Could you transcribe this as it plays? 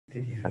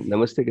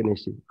Namaste,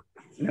 Ganesh.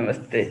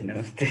 Namaste,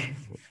 namaste.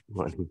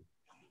 Morning.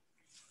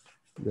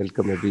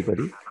 Welcome,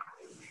 everybody.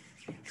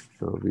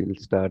 So we'll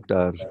start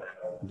our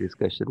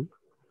discussion.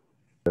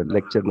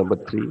 Lecture number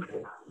 3,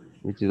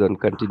 which is on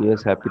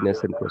continuous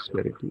happiness and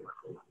prosperity,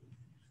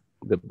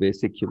 the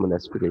basic human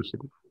aspiration.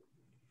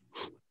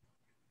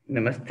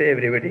 Namaste,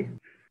 everybody.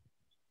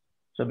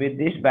 So with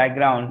this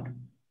background,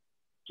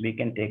 we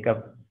can take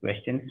up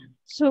questions.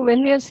 So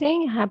when we are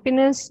saying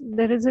happiness,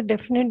 there is a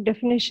definite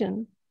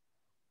definition.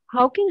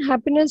 How can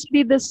happiness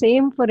be the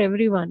same for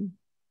everyone?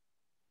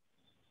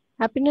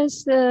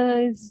 Happiness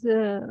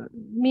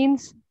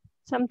means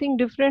something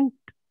different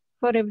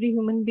for every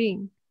human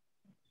being.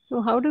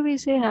 So how do we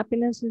say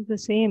happiness is the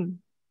same?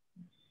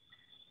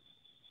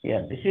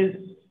 Yeah, this is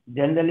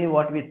generally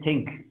what we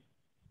think.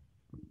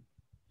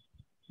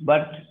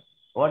 But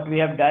what we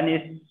have done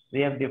is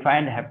we have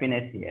defined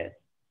happiness here.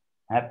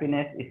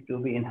 Happiness is to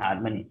be in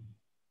harmony.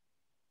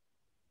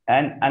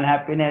 And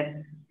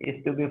unhappiness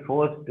is to be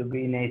forced to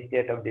be in a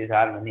state of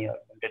disharmony or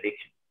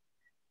contradiction.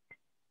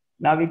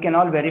 Now we can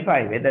all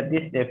verify whether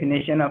this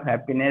definition of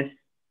happiness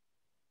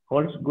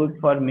holds good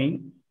for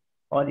me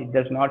or it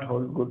does not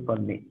hold good for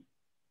me.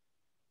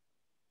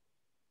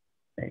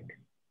 Right.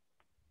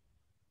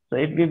 So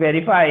if we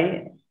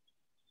verify,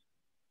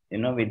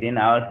 within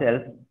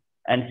ourselves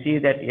and see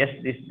that yes,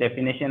 this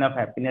definition of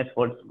happiness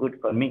holds good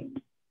for me,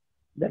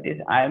 that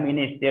is, I am in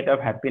a state of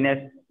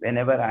happiness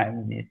whenever I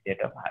am in a state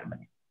of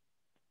harmony.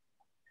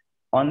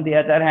 On the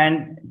other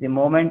hand, the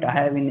moment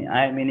I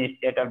am in a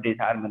state of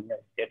disharmony, a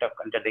state of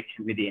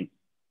contradiction within,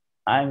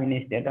 I am in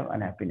a state of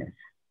unhappiness.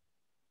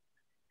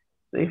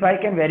 So if I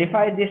can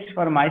verify this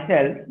for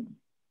myself,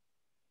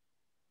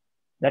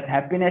 that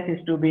happiness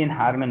is to be in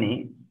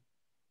harmony,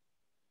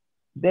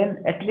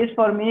 then at least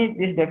for me,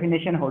 this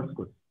definition holds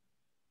good.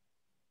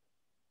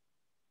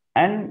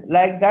 And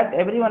like that,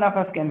 every one of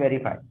us can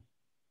verify.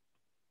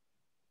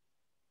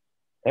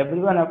 Every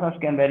one of us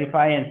can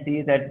verify and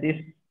see that this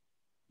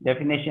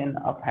definition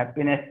of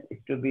happiness is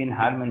to be in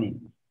harmony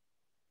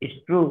is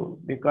true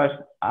because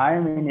I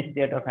am in a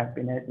state of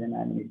happiness and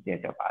I am in a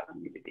state of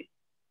harmony within.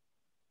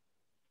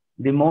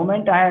 The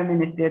moment I am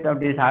in a state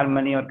of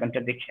disharmony or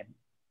contradiction,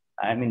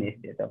 I am in a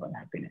state of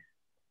unhappiness.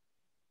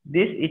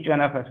 This each one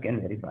of us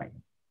can verify.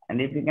 And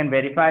if we can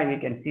verify,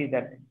 we can see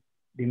that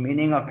the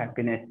meaning of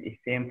happiness is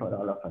same for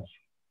all of us.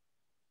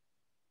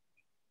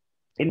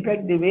 In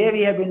fact, the way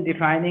we have been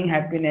defining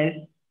happiness,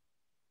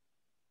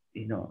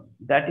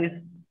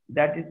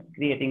 that is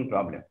creating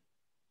problems.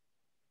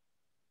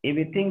 If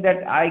we think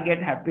that I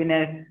get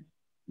happiness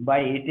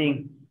by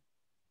eating,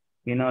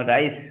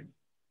 rice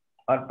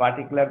or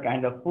particular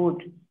kind of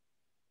food,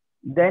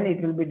 then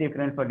it will be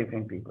different for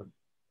different people.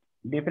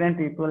 Different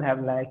people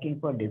have liking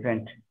for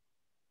different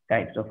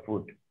types of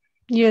food.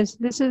 Yes,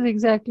 this is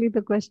exactly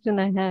the question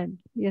I had.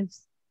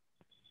 Yes.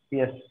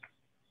 Yes.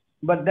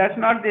 But that's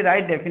not the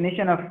right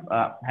definition of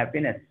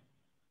happiness.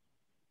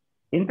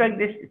 In fact,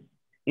 this,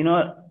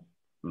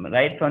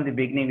 right from the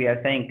beginning, we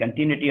are saying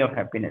continuity of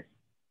happiness.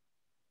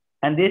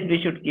 And this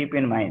we should keep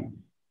in mind.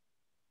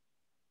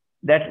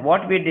 That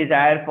what we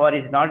desire for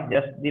is not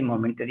just the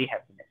momentary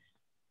happiness.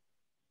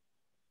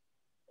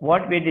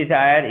 What we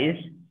desire is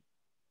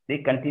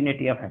the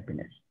continuity of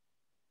happiness.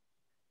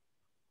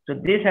 So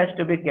this has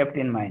to be kept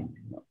in mind.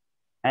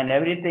 And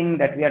everything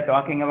that we are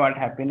talking about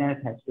happiness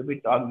has to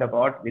be talked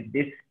about with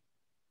this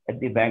at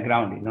the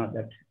background,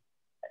 that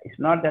it's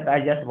not that I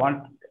just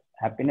want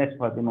happiness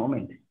for the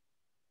moment.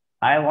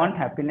 I want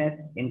happiness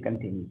in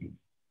continuity.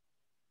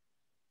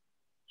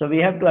 So we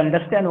have to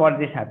understand what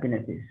this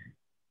happiness is.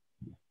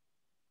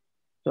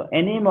 So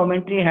any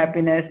momentary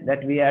happiness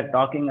that we are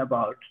talking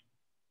about,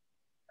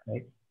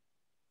 right,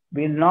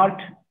 will not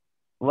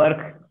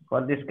work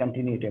for this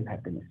continuity of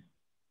happiness.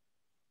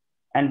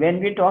 And when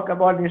we talk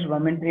about this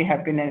momentary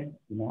happiness,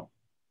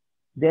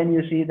 then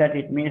you see that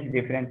it means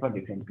different for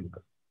different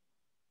people.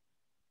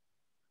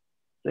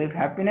 So if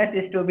happiness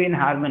is to be in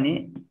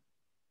harmony,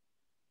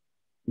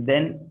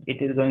 then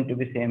it is going to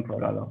be same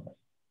for all of us.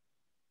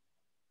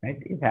 Right?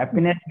 If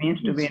happiness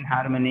means to be in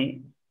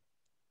harmony,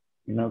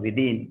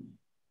 within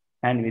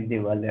and with the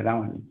world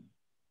around,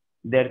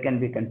 there can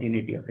be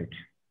continuity of it.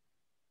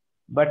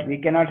 But we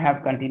cannot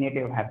have continuity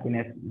of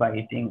happiness by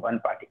eating one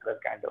particular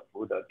kind of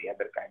food or the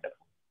other kind of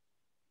food.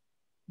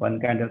 One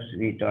kind of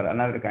sweet or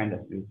another kind of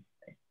sweet.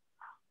 Right?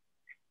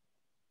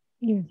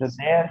 Yes. So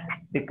there,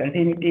 the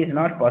continuity is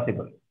not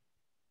possible.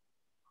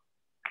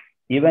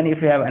 Even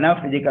if you have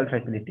enough physical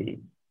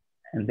facility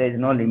and there is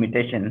no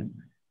limitation,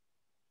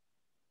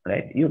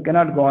 right? You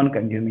cannot go on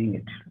consuming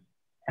it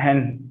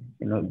and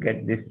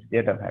get this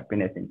state of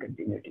happiness in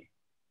continuity.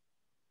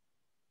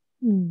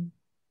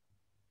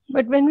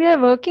 But when we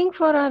are working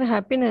for our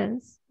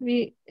happiness,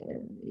 we,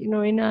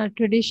 in our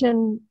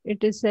tradition,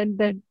 it is said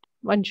that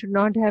one should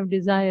not have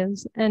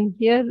desires. And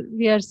here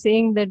we are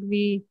saying that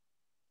we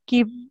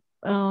keep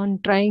on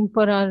trying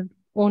for our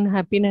own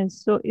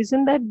happiness. So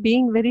isn't that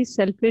being very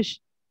selfish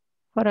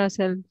for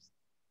ourselves?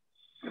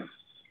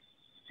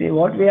 See,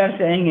 what we are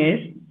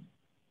saying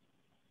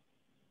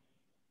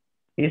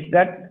is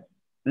that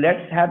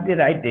let's have the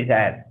right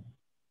desire.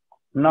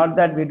 Not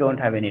that we don't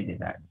have any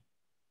desire.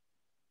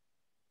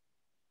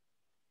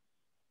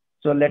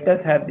 So let us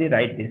have the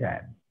right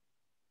desire.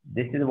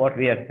 This is what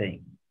we are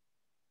saying.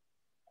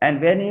 And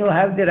when you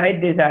have the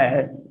right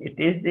desire, it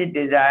is the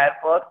desire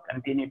for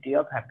continuity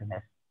of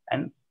happiness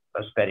and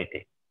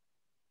prosperity.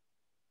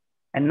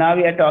 And now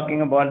we are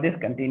talking about this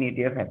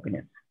continuity of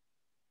happiness.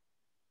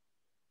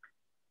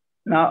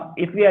 Now,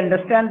 if we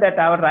understand that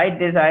our right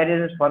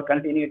desire is for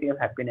continuity of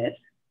happiness,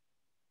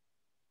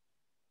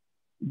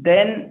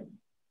 then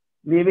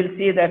we will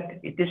see that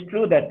it is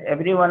true that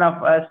every one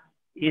of us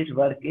is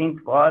working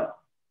for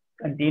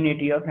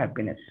continuity of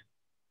happiness.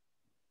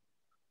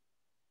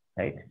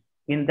 Right?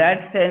 In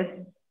that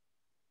sense,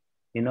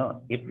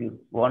 if you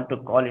want to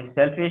call it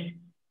selfish,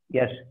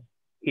 yes,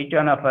 each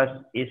one of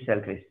us is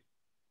selfish.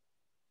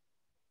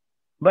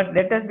 But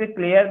let us be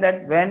clear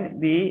that when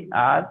we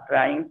are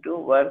trying to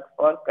work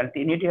for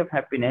continuity of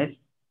happiness,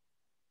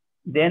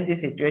 then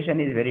the situation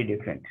is very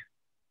different.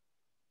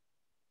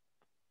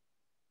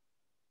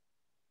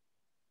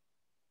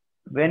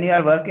 When you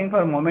are working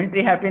for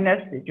momentary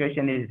happiness,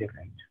 situation is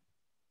different.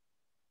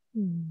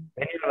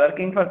 When you are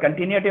working for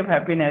continuity of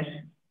happiness,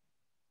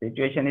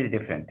 situation is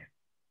different.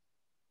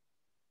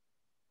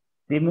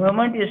 The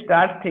moment you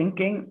start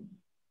thinking,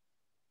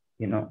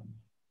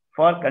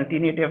 for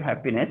continuity of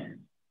happiness,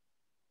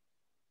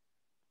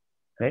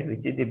 right,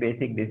 which is the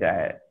basic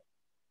desire,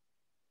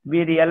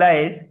 we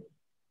realize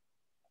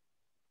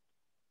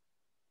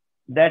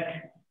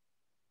that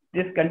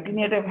this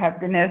continuity of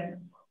happiness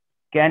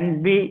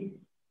can be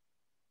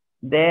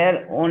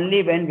there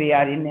only when we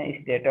are in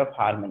a state of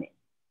harmony.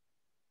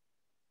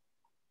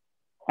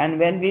 And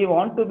when we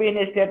want to be in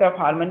a state of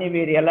harmony,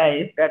 we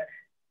realize that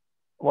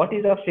what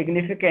is of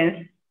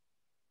significance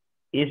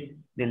is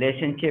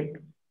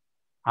relationship,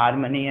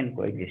 harmony, and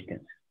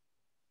coexistence.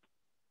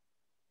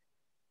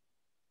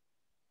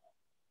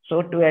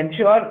 So to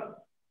ensure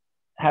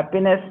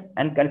happiness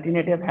and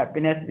continuity of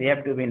happiness, we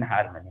have to be in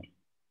harmony.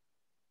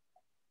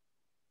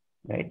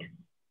 Right?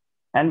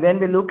 And when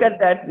we look at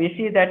that, we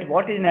see that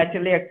what is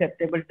naturally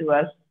acceptable to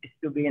us is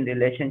to be in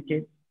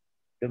relationship,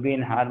 to be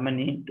in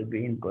harmony, to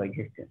be in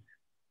coexistence.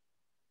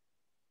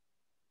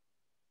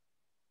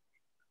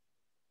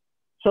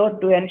 So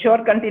to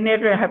ensure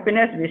continuity of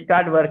happiness, we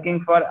start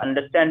working for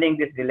understanding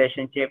this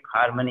relationship,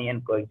 harmony,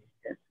 and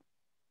coexistence.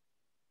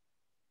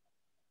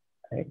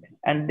 Right?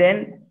 And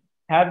then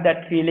have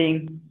that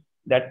feeling,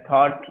 that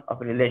thought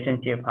of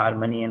relationship,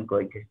 harmony, and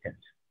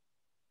coexistence.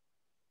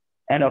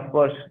 And of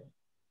course,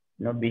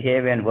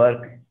 behave and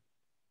work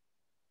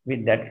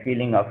with that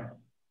feeling of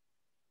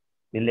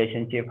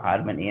relationship,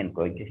 harmony, and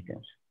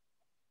coexistence.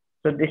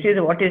 So this is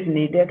what is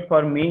needed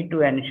for me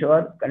to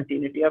ensure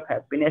continuity of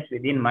happiness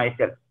within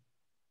myself.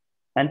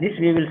 And this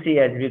we will see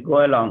as we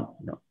go along,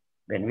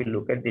 when we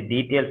look at the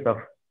details of,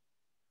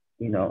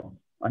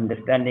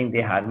 understanding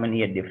the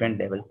harmony at different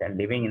levels and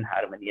living in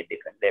harmony at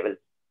different levels.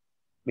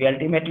 We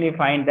ultimately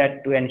find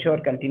that to ensure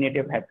continuity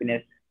of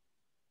happiness,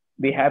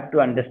 we have to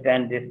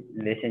understand this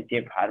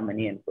relationship,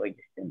 harmony, and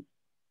coexistence.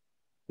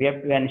 We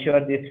have to ensure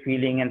this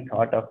feeling and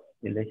thought of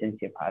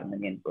relationship,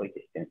 harmony, and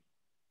coexistence.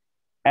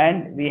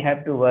 And we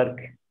have to work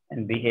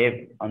and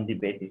behave on the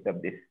basis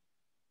of this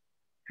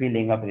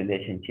feeling of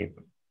relationship,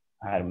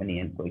 harmony,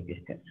 and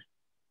coexistence.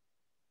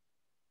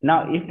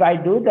 Now, if I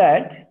do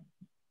that,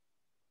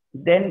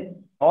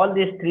 then all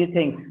these three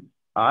things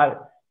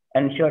are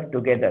ensured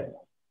together.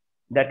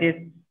 That is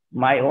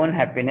my own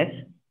happiness,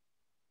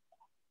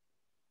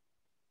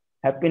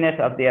 happiness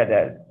of the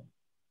other,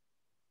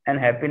 and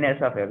happiness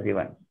of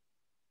everyone.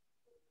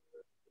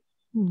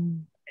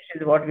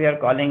 This is what we are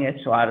calling as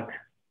Swarth,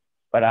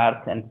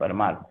 Pararth, and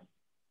Paramarth.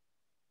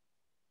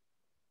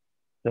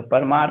 So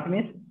Paramarth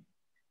means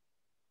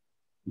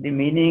the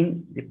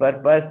meaning, the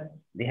purpose,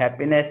 the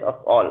happiness of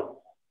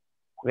all,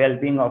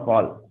 well-being of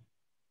all.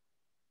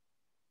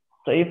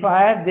 So if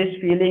I have this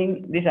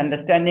feeling, this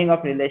understanding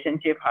of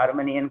relationship,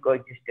 harmony, and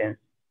coexistence,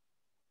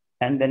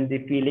 and then the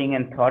feeling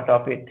and thought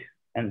of it,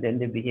 and then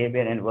the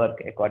behavior and work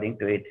according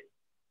to it,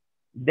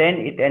 then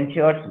it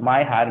ensures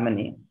my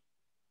harmony,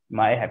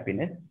 my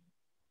happiness.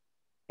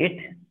 It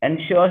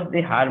ensures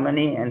the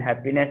harmony and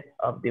happiness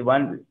of the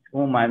one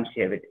whom I am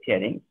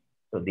sharing,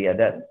 so the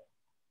other.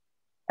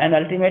 And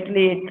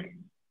ultimately,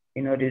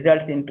 it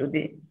results into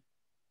the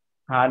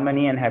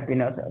harmony and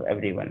happiness of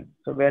everyone.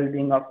 So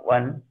well-being of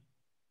one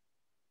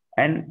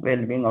and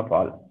well-being of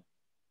all.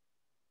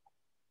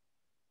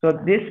 So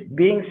this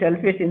being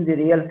selfish in the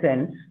real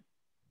sense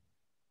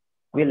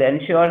will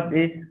ensure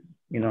this,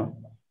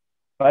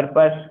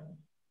 purpose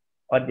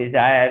or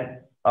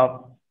desire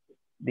of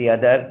the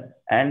other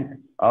and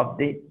of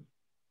the,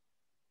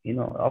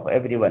 of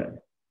everyone.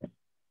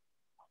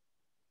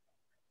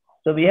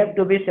 So we have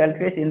to be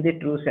selfish in the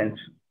true sense.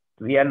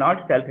 We are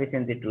not selfish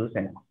in the true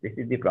sense. This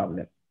is the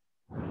problem.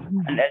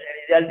 And as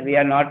a result, we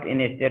are not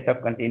in a state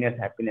of continuous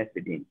happiness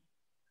within.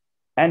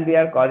 And we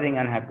are causing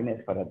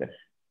unhappiness for others.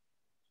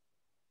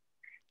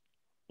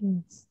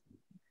 Yes.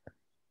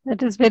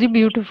 That is very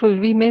beautiful.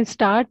 We may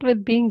start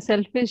with being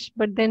selfish,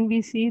 but then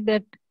we see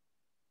that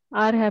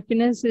our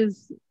happiness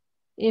is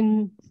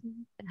in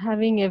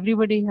having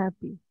everybody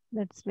happy.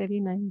 That's very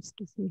nice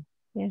to see.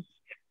 Yes.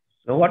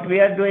 So what we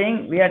are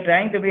doing, we are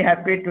trying to be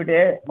happy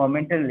today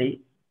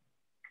momentarily.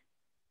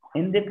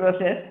 In the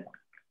process,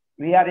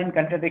 we are in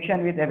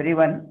contradiction with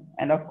everyone,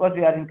 and of course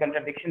we are in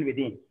contradiction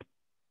within.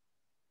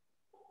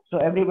 So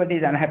everybody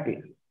is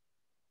unhappy.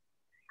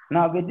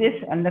 Now with this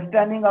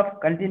understanding of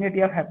continuity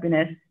of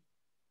happiness,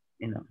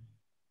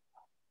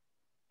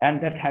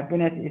 and that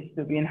happiness is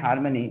to be in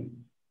harmony.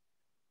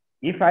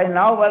 If I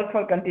now work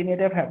for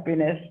continuity of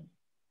happiness,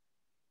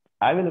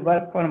 I will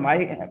work for my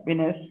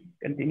happiness,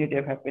 continuity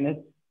of happiness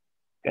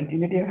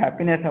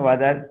of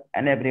others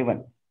and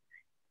everyone.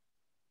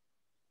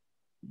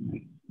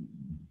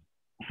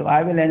 So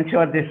I will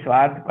ensure this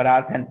Swarth,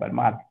 Pararth and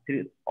Paramarth,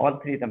 all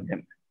three of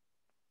them.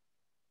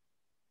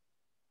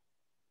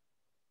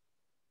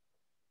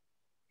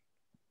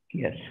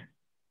 Yes.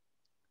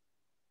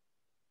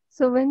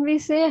 So when we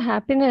say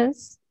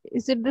happiness,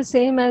 is it the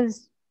same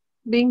as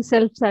being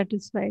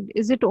self-satisfied?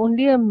 Is it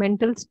only a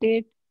mental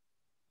state?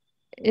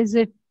 Is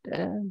it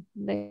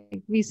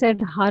like we said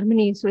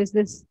harmony? So is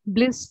this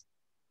bliss?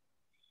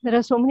 There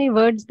are so many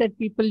words that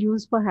people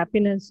use for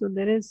happiness. So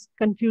there is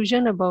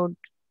confusion about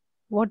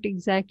what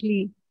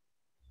exactly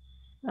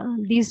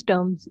these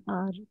terms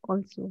are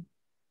also.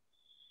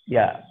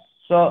 Yeah.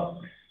 So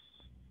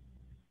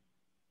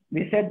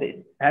we said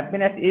that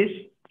happiness is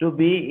to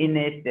be in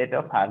a state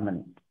of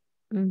harmony.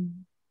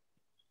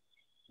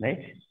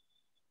 Right?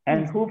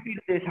 And who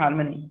feels this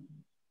harmony?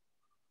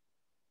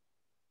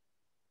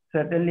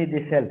 Certainly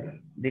the self,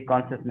 the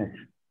consciousness.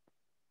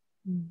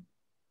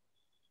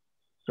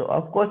 So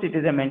of course it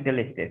is a mental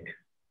state.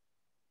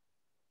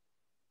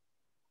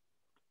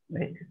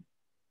 Right?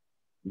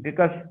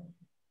 Because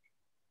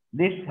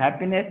this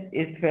happiness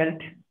is felt,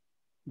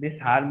 this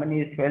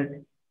harmony is felt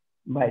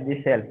by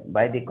the self,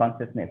 by the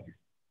consciousness.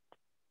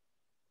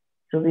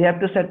 So we have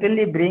to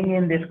certainly bring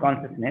in this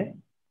consciousness.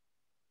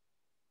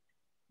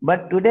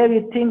 But today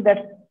we think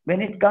that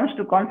when it comes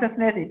to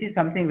consciousness, it is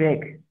something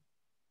vague,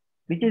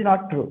 which is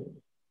not true.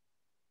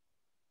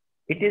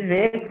 It is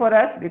vague for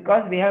us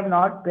because we have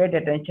not paid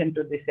attention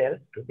to the self,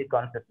 to the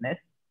consciousness.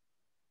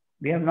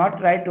 We have not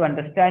tried to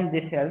understand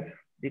the self,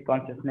 the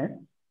consciousness.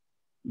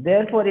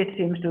 Therefore, it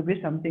seems to be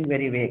something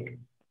very vague.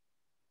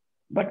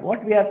 But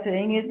what we are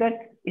saying is that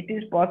it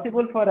is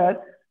possible for us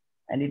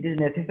and it is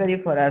necessary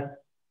for us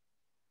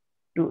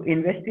to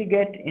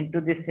investigate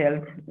into the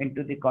self,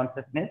 into the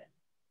consciousness.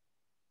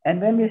 And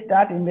when we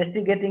start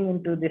investigating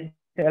into the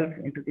self,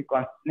 into the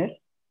consciousness,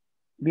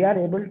 we are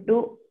able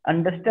to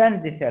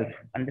understand the self,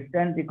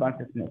 understand the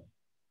consciousness.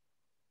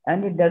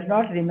 And it does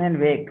not remain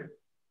vague.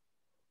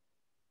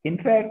 In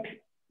fact,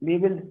 we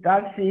will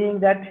start seeing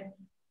that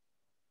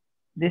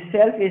the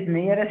self is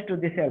nearest to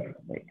the self.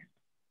 Right?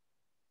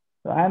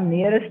 So I am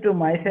nearest to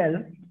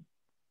myself.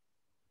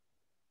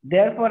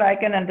 Therefore, I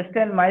can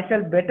understand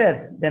myself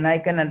better than I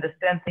can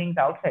understand things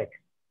outside.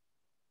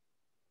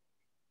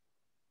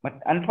 But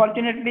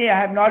unfortunately, I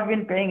have not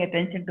been paying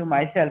attention to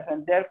myself,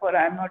 and therefore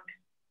I am not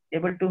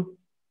able to,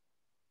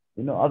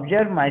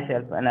 observe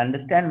myself and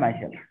understand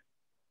myself.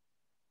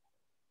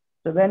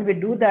 So when we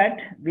do that,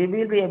 we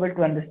will be able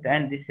to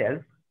understand the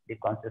self, the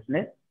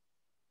consciousness,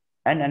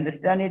 and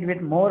understand it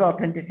with more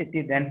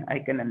authenticity than I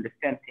can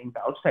understand things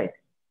outside.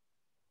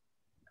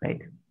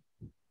 Right?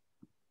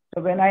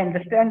 So when I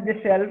understand the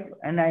self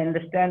and I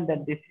understand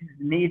that this is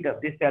need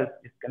of the self,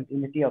 this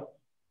continuity of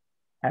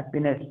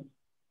happiness,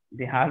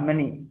 the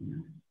harmony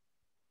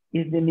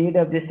is the need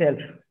of the self,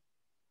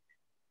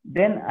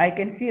 then I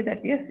can see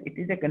that yes, it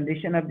is a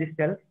condition of the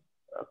self,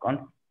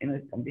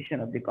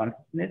 condition of the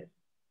consciousness,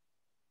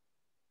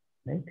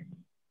 right?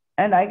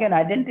 And I can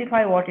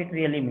identify what it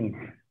really means.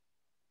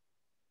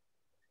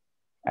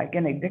 I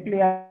can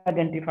exactly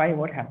identify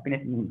what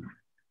happiness means.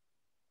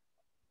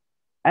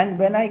 And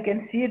when I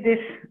can see this,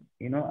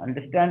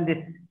 understand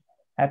this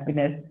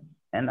happiness,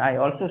 and I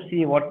also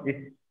see what this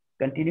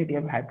continuity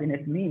of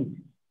happiness means,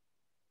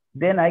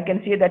 then I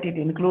can see that it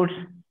includes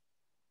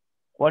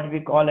what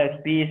we call as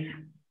peace,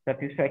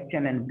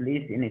 satisfaction, and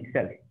bliss in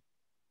itself.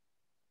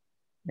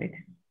 Right?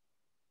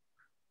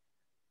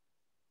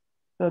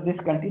 So this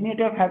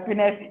continuity of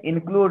happiness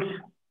includes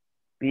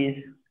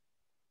peace,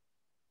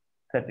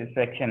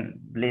 satisfaction,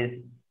 bliss.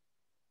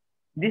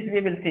 This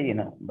we will see,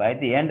 by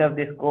the end of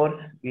this course,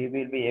 we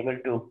will be able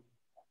to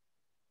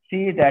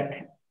see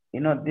that, the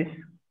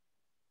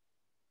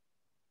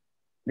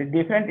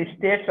different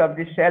states of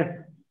the self,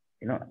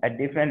 at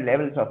different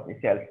levels of the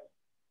self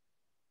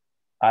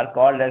are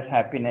called as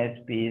happiness,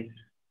 peace,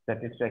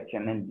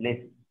 satisfaction, and bliss.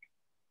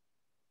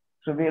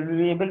 So we will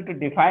be able to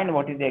define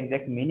what is the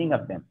exact meaning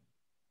of them.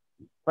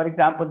 For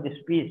example, this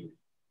peace.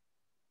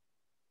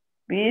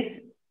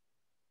 Peace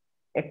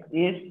is,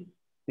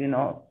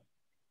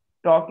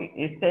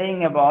 is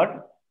saying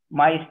about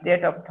my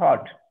state of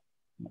thought,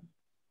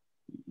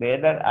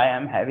 whether I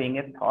am having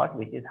a thought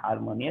which is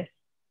harmonious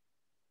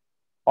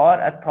or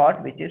a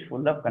thought which is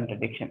full of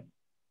contradiction.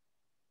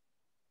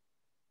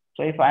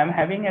 So if I am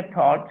having a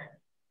thought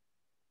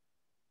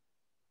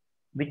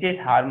which is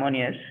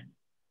harmonious.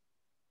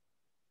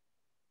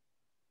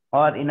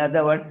 Or in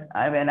other words,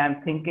 when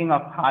I'm thinking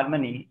of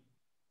harmony,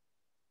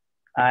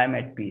 I am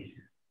at peace.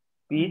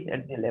 Peace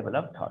at the level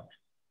of thought.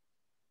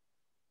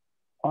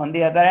 On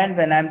the other hand,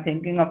 when I'm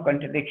thinking of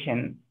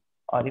contradiction,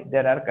 or if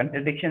there are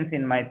contradictions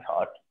in my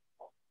thought,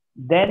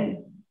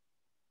 then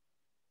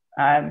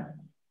I'm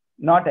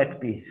not at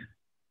peace.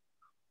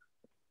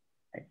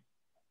 Right?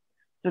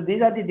 So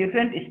these are the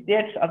different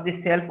states of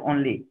the self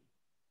only,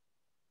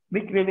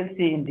 which we will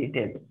see in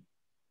detail.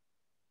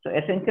 So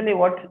essentially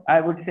what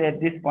I would say at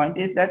this point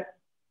is that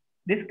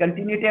this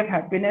continuity of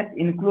happiness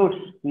includes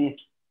peace,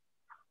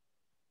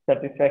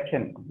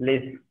 satisfaction,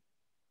 bliss.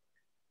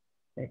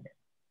 Right?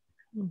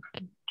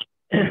 Okay.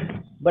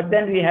 But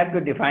then we have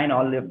to define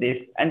all of this,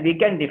 and we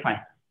can define.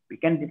 We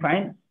can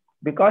define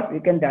because we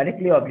can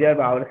directly observe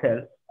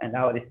ourselves and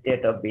our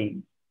state of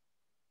being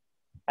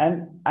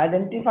and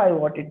identify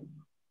what it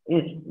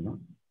is,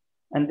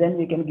 and then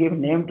we can give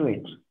name to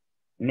it.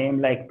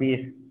 Name like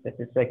peace,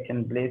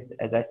 satisfaction, bliss.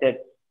 As I said,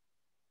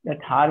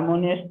 that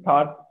harmonious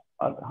thought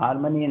or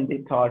harmony in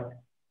the thought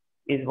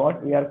is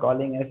what we are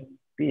calling as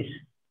peace.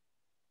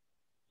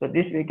 So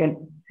this we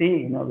can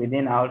see,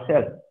 within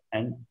ourselves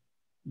and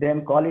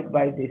then call it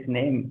by this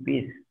name,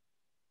 peace.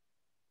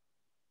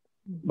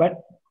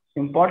 But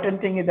important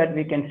thing is that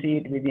we can see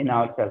it within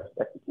ourselves,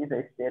 that it is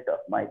a state of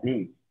my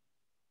being,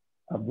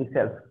 of the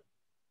self.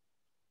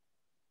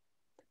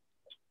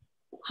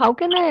 How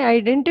can I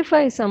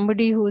identify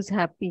somebody who is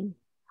happy?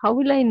 How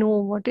will I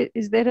know?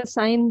 Is there a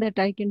sign that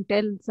I can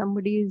tell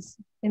somebody is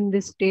in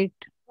this state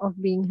of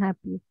being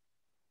happy?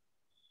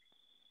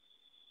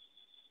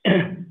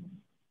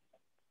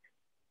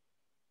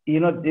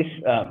 This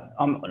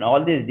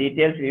all these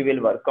details we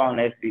will work on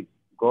as we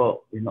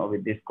go,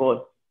 with this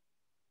course,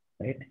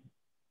 right?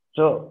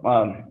 So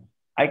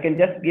I can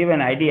just give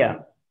an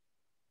idea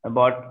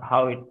about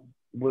how it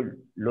would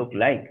look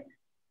like.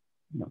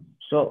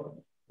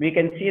 So we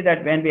can see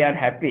that when we are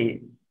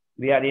happy,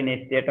 we are in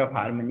a state of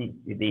harmony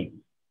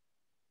within.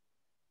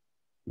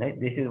 Right?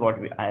 This is what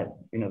we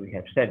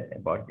have said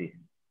about this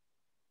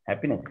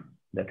happiness.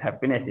 That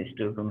happiness is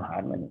true from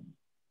harmony.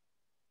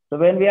 So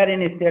when we are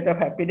in a state of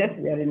happiness,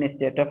 we are in a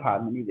state of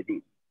harmony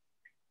within.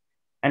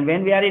 And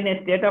when we are in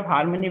a state of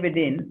harmony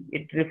within,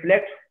 it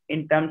reflects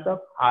in terms of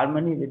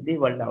harmony with the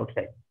world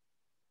outside.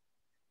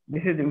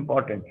 This is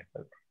important.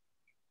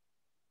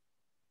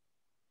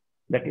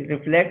 That it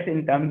reflects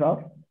in terms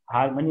of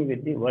harmony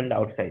with the world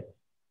outside.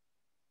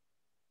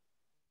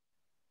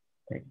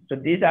 Right? So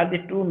these are the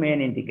two main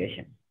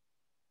indications.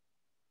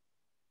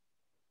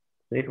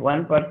 So if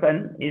one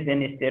person is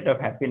in a state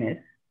of happiness,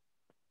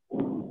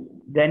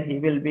 then he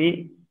will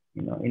be,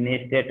 in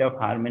a state of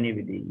harmony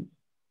within,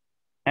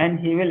 and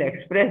he will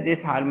express this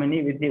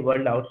harmony with the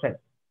world outside.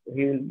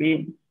 He will be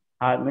in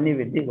harmony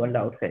with the world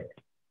outside.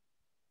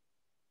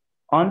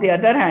 On the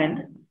other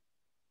hand,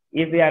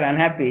 if we are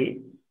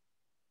unhappy,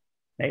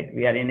 right,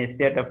 we are in a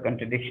state of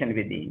contradiction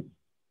within,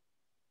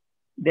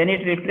 then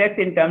it reflects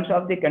in terms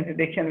of the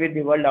contradiction with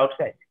the world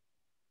outside.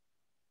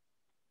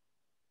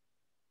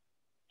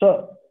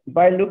 So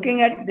by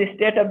looking at the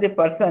state of the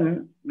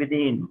person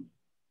within,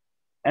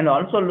 and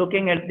also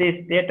looking at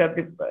the state of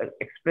the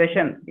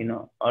expression,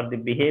 or the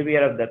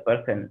behavior of the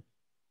person,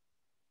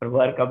 or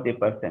work of the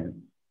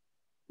person,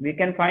 we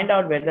can find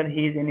out whether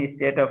he is in a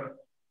state of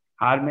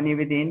harmony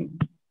within,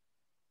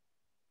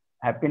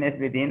 happiness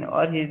within,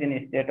 or he is in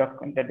a state of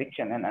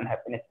contradiction and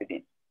unhappiness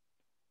within.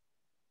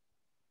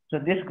 So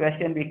this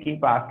question we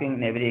keep asking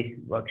in every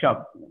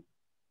workshop,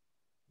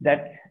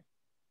 that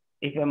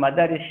if a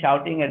mother is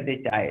shouting at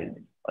the child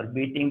or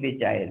beating the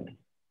child,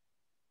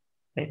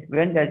 right,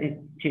 when does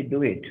she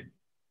do it?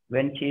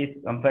 When she is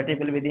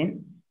comfortable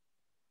within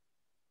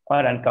or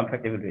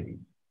uncomfortable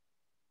within?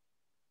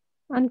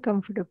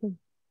 Uncomfortable.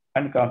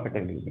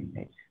 Uncomfortable within.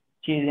 Right?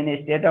 She is in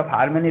a state of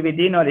harmony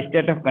within or a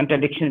state of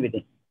contradiction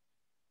within?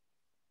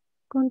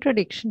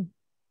 Contradiction.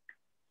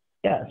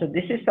 Yeah, so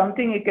this is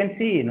something you can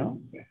see,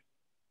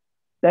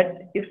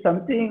 that if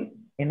something,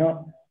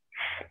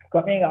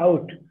 coming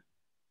out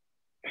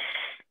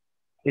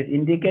is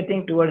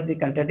indicating towards the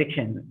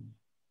contradiction,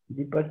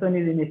 the person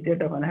is in a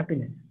state of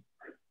unhappiness.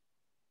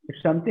 If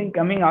something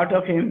coming out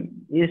of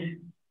him is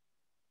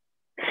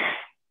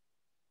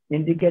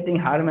indicating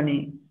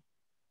harmony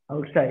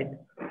outside,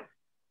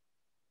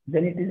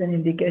 then it is an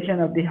indication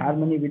of the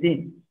harmony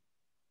within.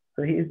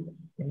 So he is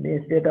in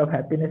a state of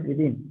happiness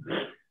within.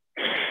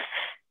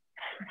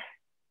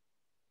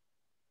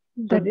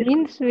 That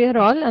means we are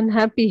all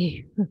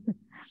unhappy.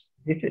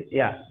 This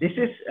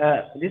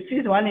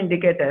is one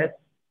indicator.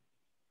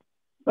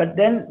 But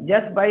then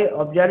just by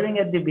observing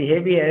at the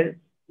behavior,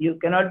 you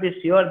cannot be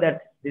sure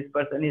that this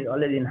person is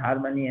always in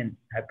harmony and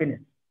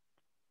happiness.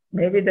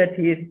 Maybe that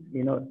he is,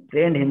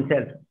 trained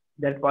himself.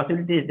 That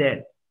possibility is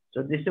there.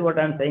 So this is what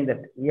I'm saying,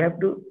 that we have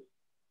to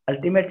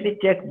ultimately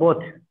check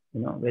both,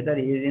 whether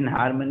he is in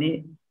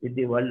harmony with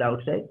the world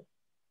outside,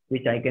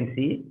 which I can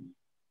see,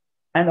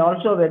 and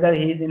also whether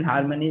he is in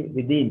harmony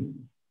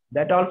within.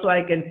 That also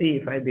I can see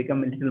if I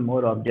become a little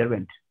more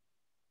observant.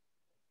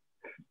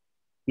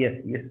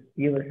 Yes, yes,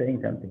 you were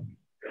saying something.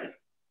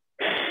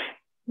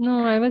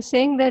 No, I was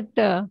saying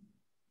that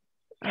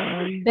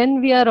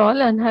then we are all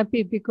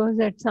unhappy because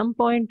at some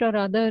point or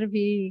other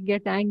we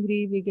get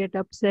angry, we get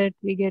upset,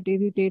 we get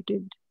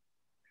irritated.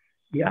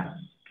 Yeah,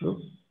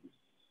 true.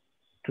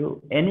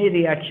 True. Any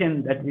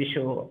reaction that we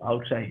show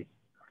outside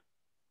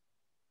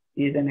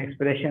is an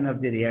expression of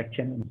the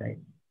reaction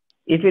inside.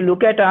 If you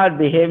look at our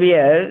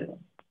behavior,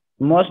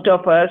 most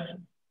of us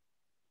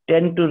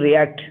tend to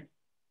react.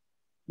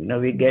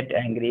 We get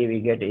angry,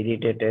 we get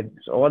irritated.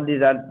 So all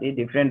these are the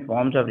different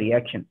forms of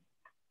reaction.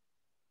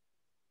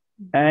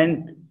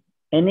 And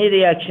any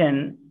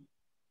reaction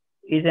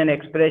is an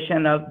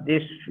expression of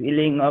this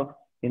feeling of,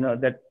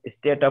 that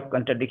state of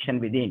contradiction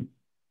within,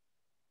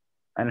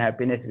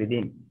 unhappiness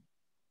within.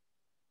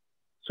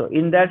 So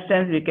in that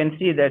sense, we can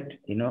see that,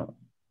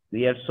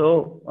 we are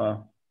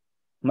so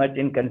much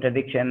in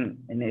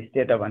contradiction, in a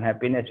state of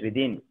unhappiness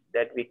within,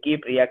 that we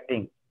keep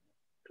reacting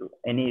to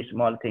any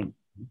small thing.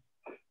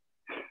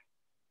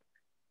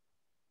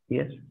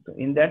 Yes, so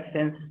in that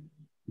sense,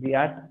 we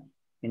are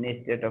in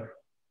a state of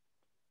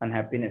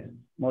unhappiness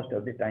most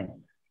of the time.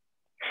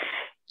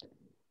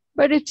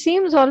 But it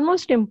seems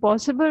almost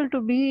impossible to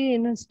be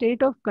in a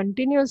state of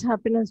continuous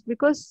happiness,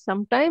 because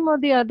sometime or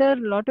the other, a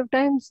lot of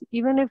times,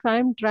 even if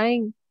I'm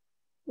trying,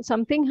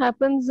 something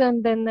happens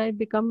and then I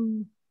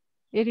become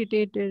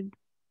irritated.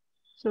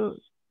 So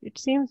it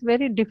seems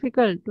very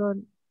difficult, or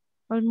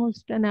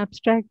almost an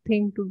abstract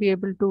thing, to be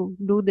able to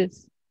do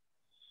this.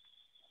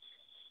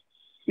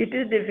 It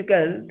is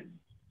difficult.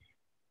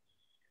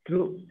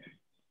 True,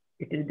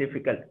 it is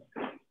difficult.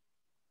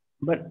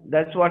 But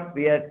that's what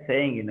we are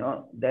saying,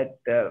 that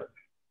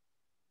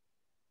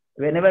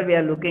whenever we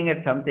are looking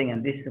at something,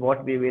 and this is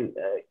what we will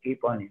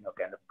keep on,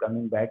 kind of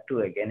coming back to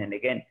again and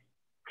again,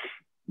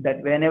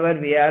 that whenever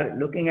we are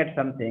looking at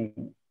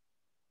something,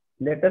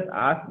 let us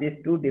ask these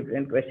two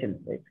different questions.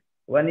 Right?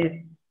 One is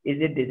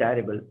it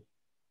desirable?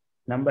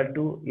 Number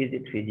two, is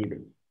it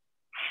feasible?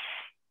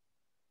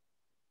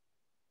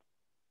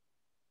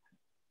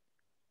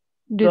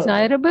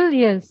 Desirable, so,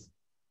 yes.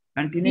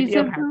 Continuity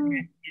of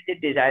happiness, is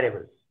it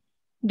desirable?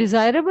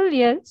 Desirable,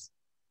 yes.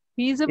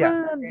 Feasible,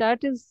 yeah.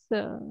 That is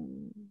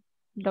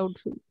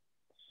doubtful.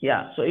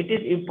 Yeah, so it is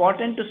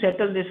important to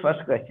settle this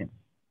first question.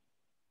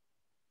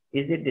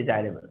 Is it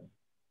desirable?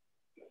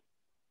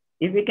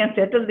 If we can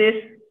settle this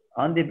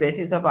on the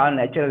basis of our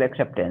natural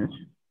acceptance,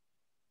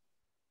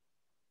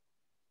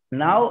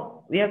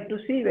 now we have to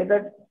see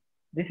whether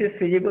this is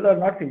feasible or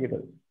not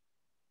feasible.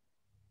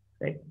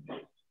 Right?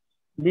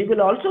 We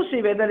will also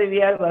see whether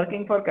we are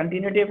working for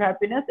continuity of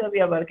happiness or we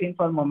are working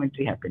for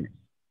momentary happiness.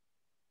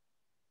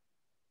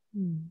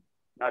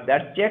 Now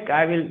that check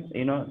I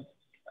will,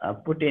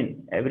 put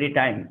in every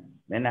time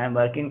when I am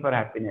working for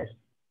happiness.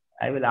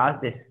 I will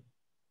ask this,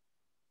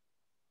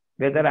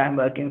 whether I am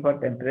working for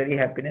temporary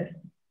happiness,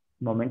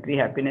 momentary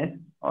happiness,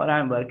 or I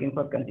am working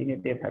for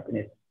continuity of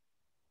happiness.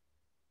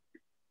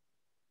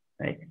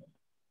 Right?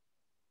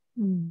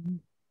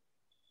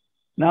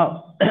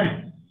 Now,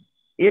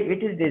 if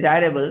it is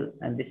desirable,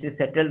 and this is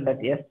settled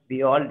that yes,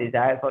 we all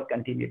desire for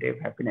continuity of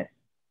happiness,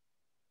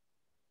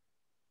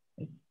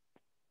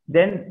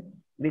 then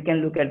we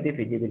can look at the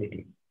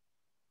feasibility.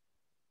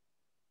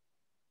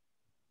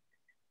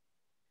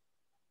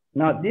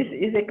 Now, this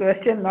is a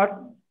question not,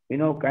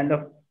 kind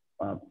of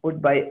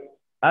put by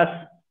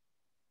us.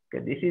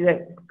 Okay, this is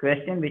a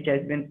question which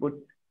has been put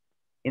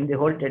in the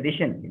whole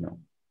tradition,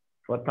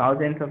 for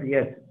thousands of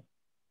years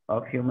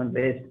of human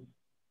race.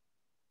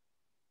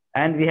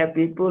 And we have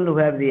people who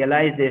have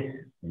realized this,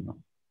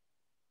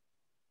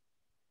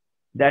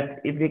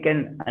 that if we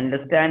can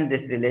understand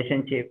this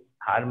relationship,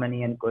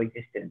 harmony and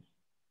coexistence,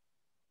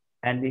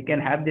 and we can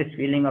have this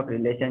feeling of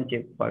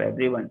relationship for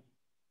everyone,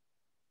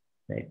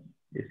 right?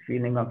 This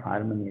feeling of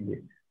harmony,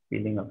 this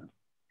feeling of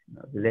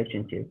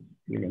relationship,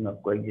 feeling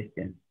of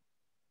coexistence.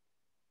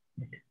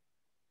 Right?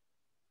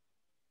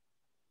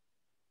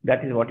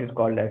 That is what is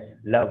called as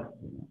love.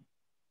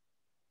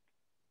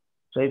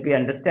 So if we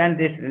understand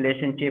this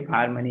relationship,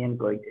 harmony and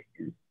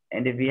coexistence,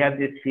 and if we have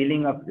this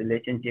feeling of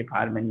relationship,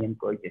 harmony and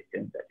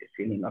coexistence, that is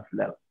feeling of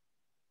love,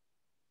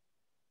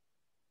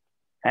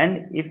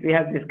 and if we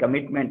have this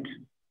commitment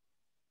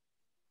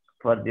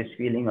for this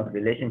feeling of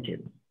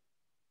relationship,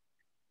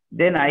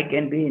 then I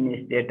can be in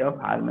a state of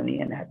harmony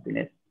and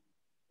happiness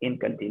in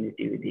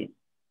continuity within.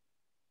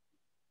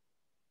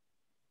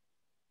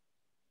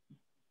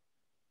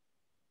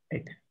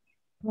 Right.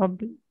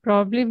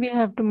 Probably we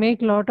have to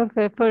make a lot of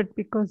effort,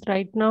 because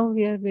right now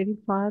we are very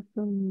far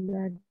from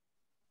that.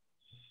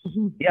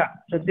 Yeah,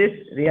 so this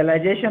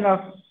realization of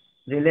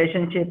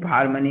relationship,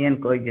 harmony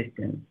and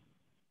coexistence,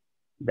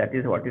 that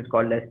is what is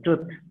called as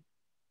truth.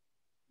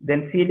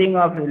 Then feeling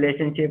of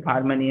relationship,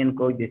 harmony and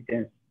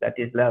coexistence, that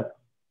is love.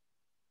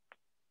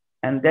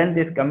 And then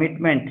this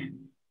commitment,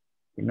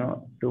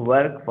 to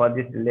work for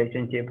this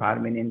relationship,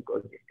 harmony and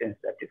coexistence,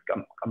 that is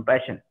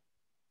compassion.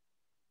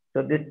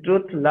 So this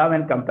truth, love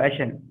and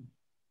compassion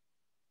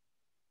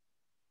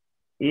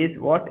is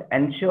what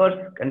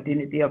ensures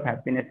continuity of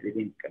happiness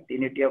within,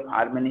 continuity of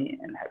harmony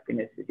and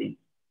happiness within.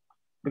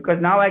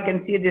 Because now I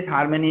can see this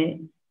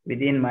harmony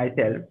within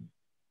myself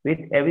with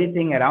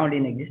everything around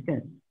in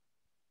existence.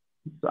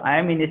 So I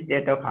am in a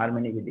state of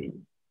harmony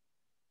within,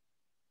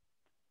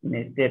 in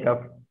a state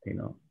of,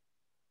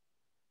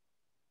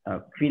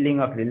 feeling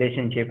of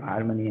relationship,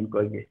 harmony, and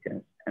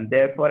coexistence. And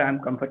therefore, I am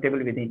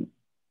comfortable within.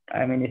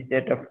 I am in a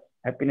state of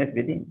happiness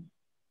within.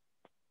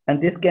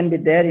 And this can be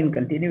there in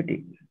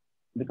continuity,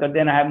 because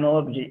then I have no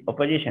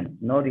opposition,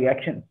 no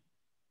reaction.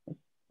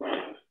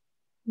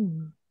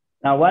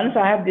 Now, once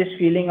I have this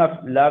feeling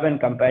of love and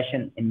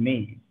compassion in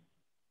me,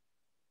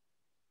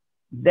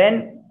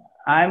 then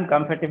I am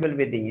comfortable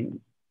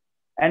within.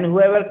 And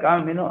whoever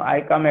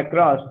I come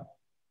across,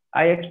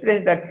 I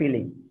express that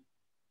feeling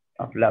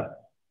of love.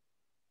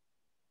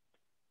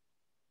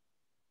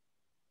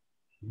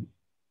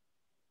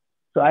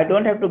 So I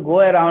don't have to go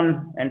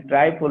around and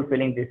try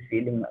fulfilling this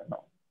feeling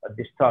or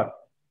this thought.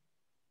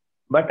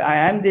 But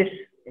I am this,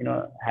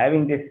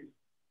 having this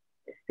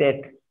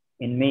state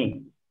in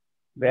me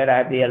where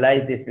I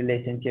realize this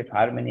relationship,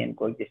 harmony, and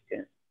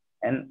coexistence.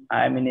 And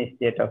I am in a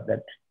state of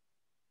that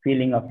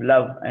feeling of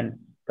love and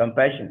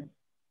compassion.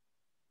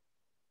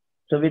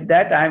 So with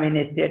that, I am in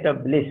a state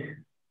of bliss,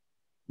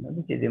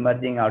 which is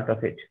emerging out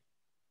of it.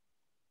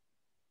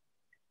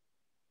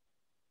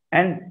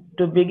 And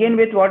to begin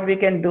with, what we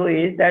can do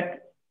is that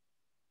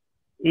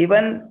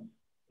even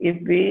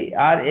if we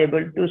are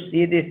able to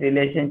see this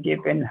relationship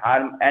and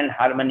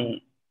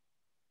harmony,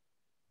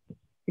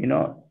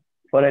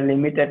 for a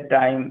limited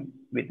time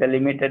with a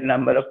limited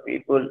number of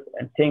people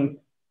and things,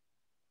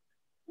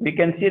 we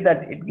can see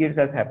that it gives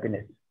us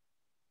happiness.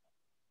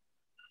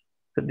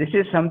 So this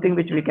is something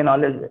which we can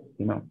always,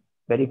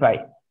 verify,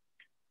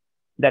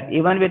 that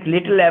even with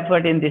little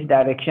effort in this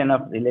direction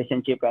of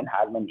relationship and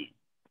harmony,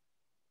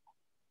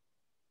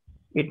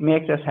 it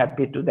makes us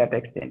happy to that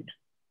extent.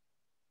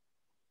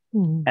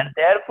 And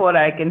therefore,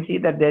 I can see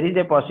that there is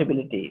a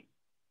possibility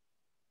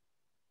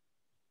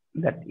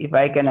that if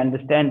I can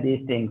understand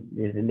these things,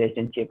 this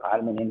relationship,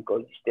 harmony, and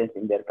coexistence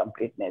in their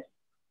completeness,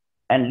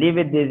 and live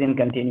with this in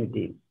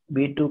continuity,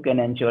 we too can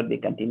ensure the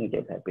continuity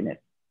of happiness,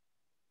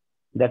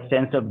 that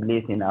sense of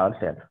bliss in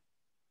ourselves.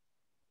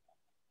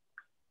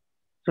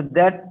 So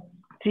that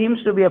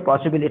seems to be a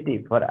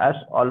possibility for us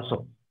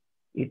also.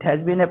 It has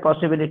been a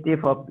possibility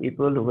for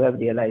people who have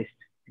realized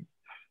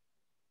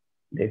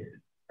this,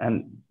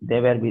 and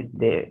they were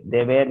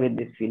with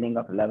this feeling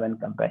of love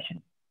and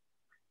compassion.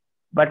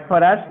 But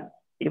for us,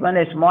 even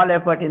a small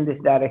effort in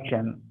this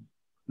direction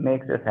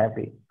makes us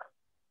happy.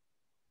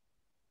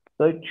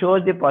 So it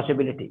shows the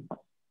possibility,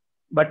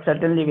 but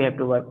certainly we have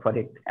to work for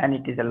it, and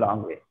it is a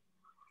long way.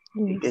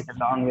 Yes. It is a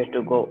long way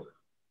to go,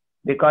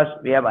 because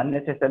we have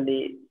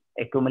unnecessarily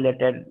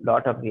accumulated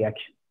lot of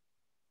reaction,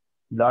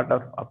 lot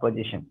of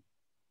opposition,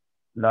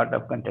 lot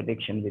of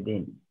contradiction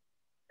within.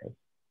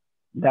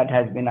 That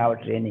has been our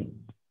training.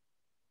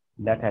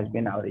 That has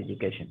been our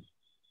education.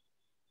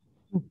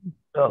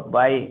 So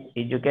by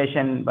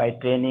education, by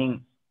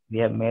training, we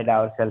have made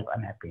ourselves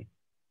unhappy.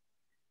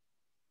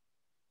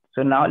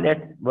 So now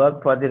let's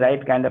work for the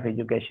right kind of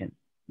education,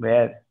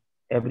 where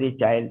every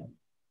child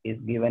is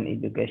given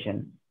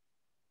education,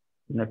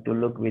 to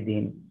look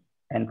within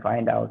and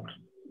find out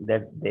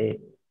that they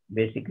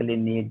basically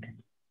need,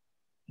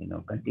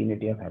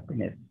 continuity of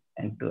happiness,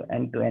 and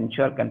to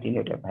ensure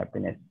continuity of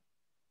happiness,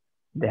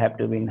 they have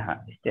to be in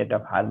a state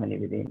of harmony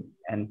within.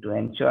 And to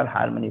ensure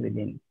harmony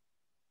within,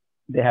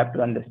 they have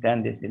to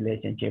understand this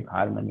relationship,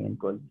 harmony, and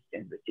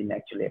coexistence, which is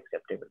actually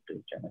acceptable to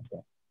each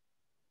other.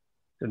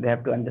 So they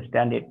have to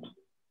understand it,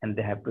 and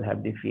they have to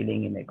have the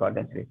feeling in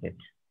accordance with it,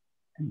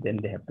 and then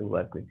they have to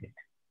work with it.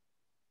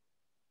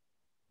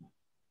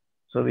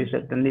 So we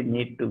certainly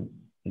need to,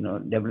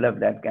 develop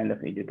that kind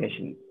of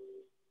education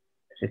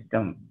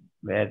system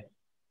where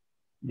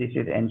this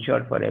is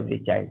ensured for every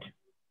child.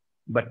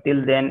 But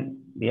till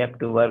then, we have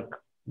to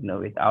work,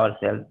 with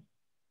ourselves,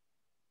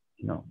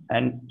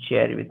 and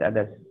share with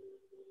others.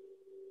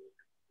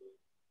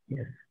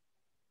 Yes.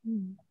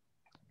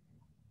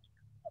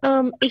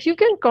 If you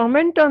can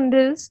comment on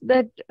this,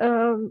 that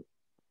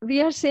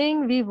we are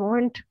saying we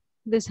want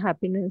this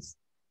happiness,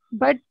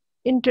 but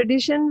in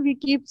tradition, we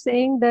keep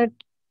saying that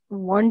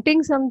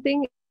wanting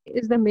something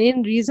is the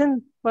main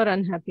reason for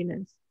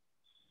unhappiness.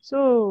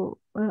 So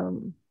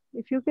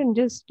if you can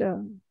just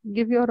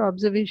give your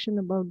observation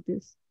about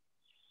this.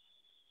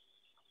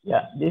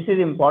 Yeah, this is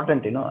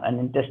important, and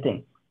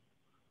interesting.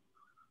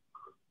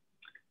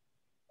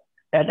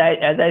 As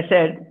I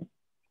said,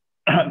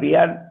 we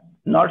are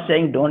not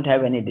saying don't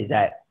have any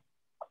desire.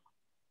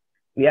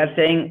 We are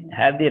saying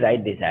have the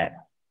right desire.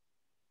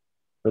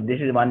 So this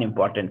is one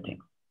important thing.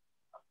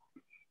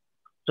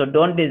 So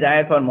don't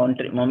desire for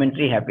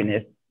momentary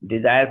happiness,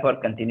 desire for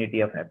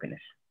continuity of happiness.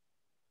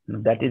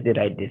 That is the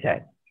right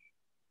desire.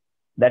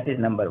 That is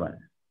number one.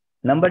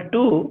 Number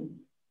two,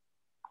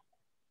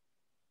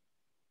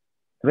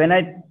 when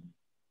I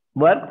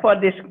work for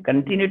this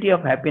continuity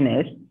of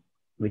happiness,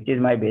 which is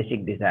my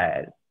basic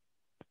desire,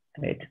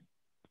 right?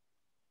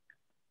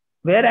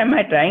 Where am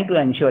I trying to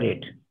ensure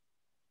it?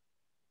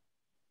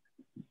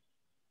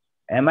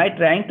 Am I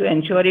trying to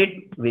ensure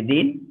it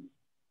within?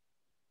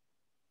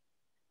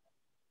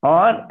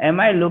 Or am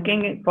I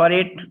looking for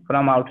it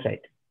from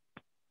outside?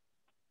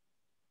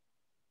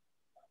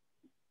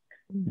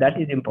 That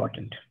is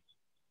important.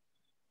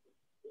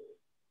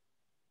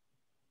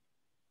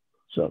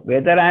 So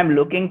whether I am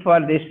looking for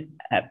this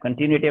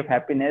continuity of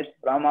happiness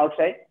from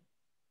outside,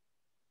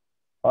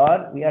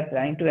 or we are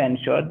trying to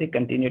ensure the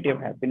continuity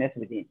of happiness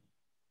within.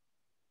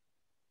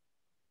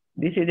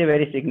 This is a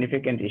very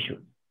significant issue.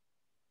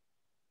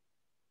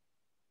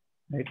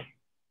 Right?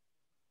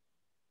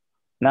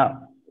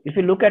 Now, if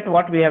you look at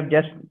what we have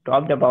just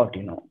talked about,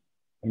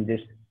 in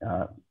this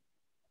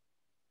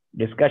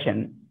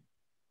discussion,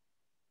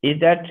 is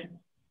that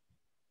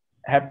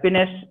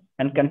happiness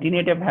and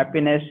continuity of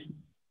happiness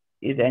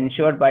is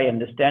ensured by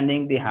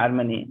understanding the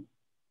harmony,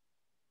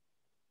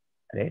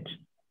 right?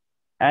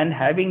 And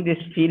having this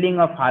feeling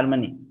of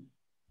harmony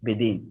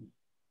within.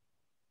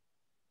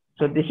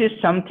 So this is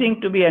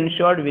something to be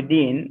ensured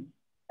within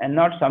and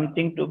not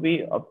something to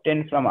be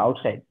obtained from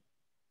outside.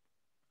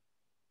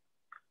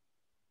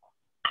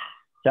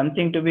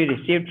 Something to be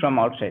received from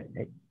outside,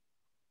 right?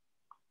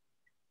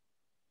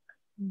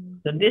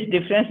 So this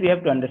difference we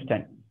have to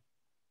understand.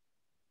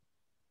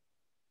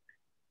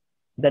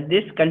 That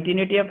this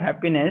continuity of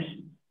happiness,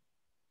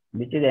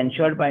 which is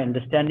ensured by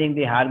understanding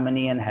the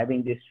harmony and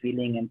having this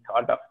feeling and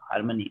thought of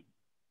harmony,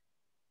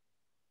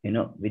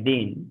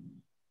 within.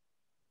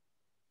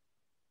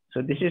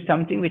 So this is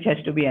something which has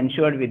to be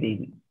ensured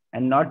within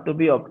and not to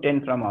be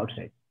obtained from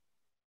outside.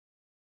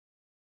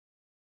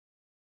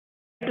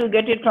 To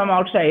get it from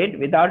outside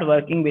without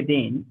working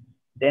within,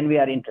 then we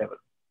are in trouble.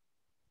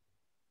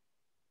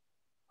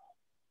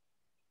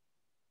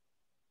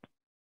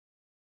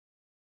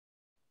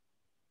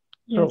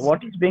 So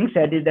what is being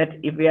said is that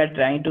if we are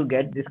trying to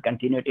get this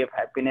continuity of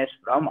happiness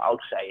from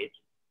outside,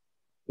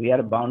 we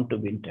are bound to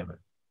be in trouble.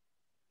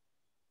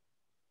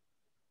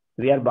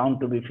 We are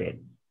bound to be failed.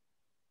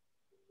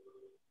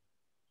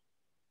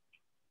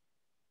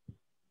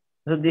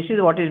 So this is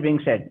what is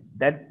being said,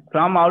 that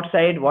from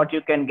outside, what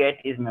you can get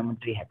is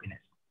momentary happiness.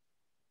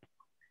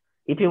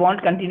 If you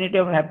want continuity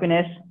of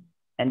happiness,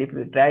 and if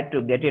you try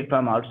to get it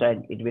from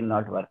outside, it will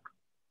not work.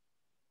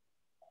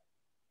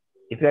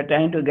 If you are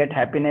trying to get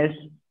happiness,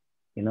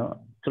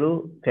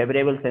 through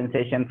favorable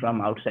sensation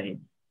from outside,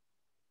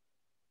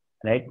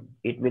 right,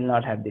 it will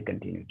not have the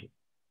continuity.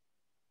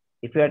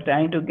 If you are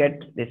trying to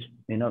get this,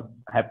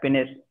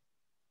 happiness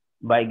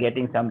by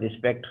getting some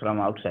respect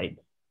from outside,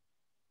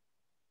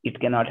 it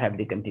cannot have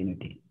the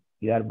continuity.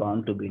 You are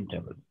bound to be in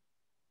trouble.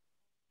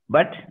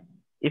 But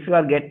if you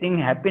are getting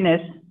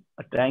happiness,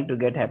 or trying to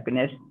get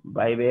happiness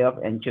by way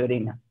of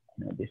ensuring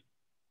this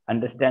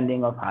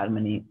understanding of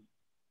harmony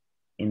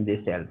in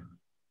the self,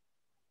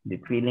 the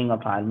feeling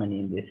of harmony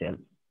in the self,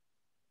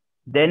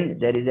 then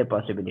there is a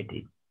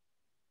possibility,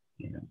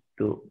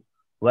 to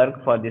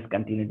work for this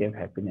continuity of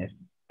happiness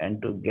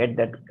and to get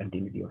that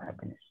continuity of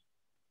happiness.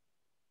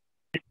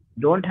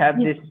 Don't have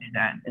this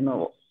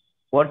desire,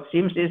 what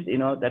seems is,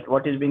 that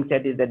what is being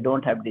said is that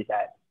don't have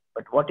desire.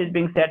 But what is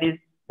being said is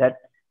that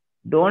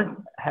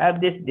don't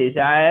have this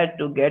desire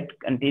to get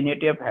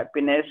continuity of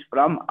happiness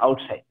from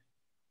outside.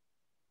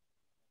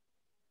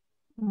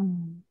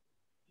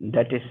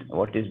 That is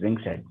what is being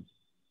said.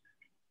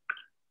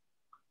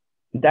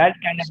 That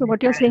kind of, so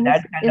what you're saying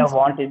that kind of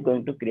want is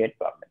going to create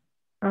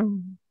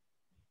problem.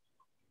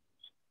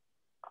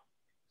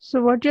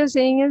 So what you're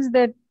saying is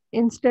that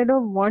instead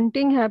of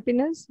wanting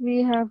happiness,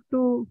 we have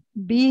to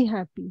be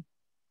happy.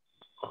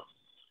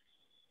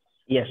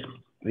 Yes,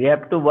 we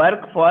have to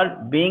work for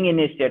being in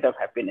a state of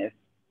happiness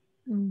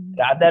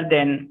rather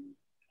than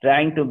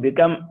trying to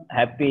become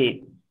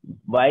happy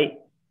by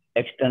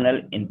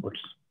external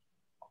inputs.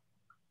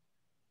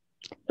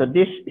 So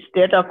this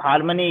state of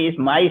harmony is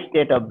my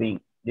state of being.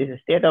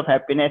 This state of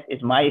happiness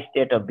is my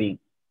state of being,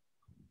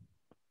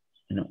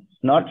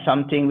 not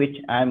something which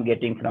I am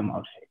getting from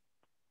outside.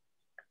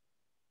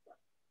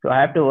 So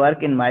I have to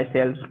work in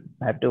myself,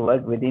 I have to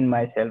work within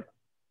myself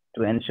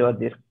to ensure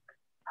this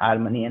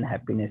harmony and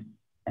happiness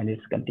and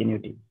its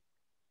continuity.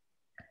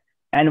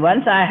 And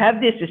once I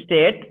have this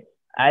state,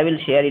 I will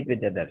share it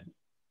with others.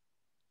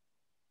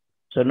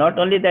 So not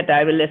only that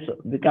I will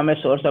become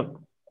a source of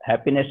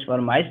happiness for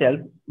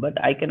myself,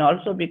 but I can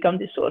also become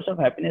the source of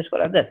happiness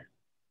for others.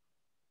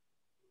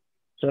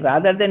 So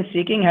rather than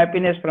seeking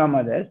happiness from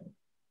others,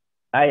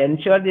 I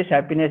ensure this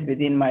happiness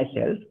within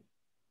myself,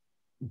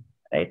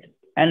 right?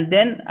 And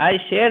then I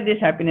share this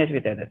happiness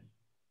with others.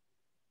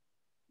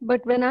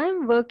 But when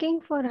I'm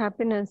working for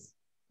happiness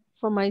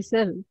for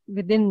myself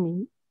within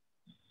me,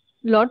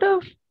 a lot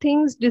of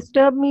things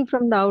disturb me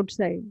from the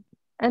outside.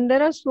 And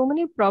there are so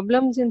many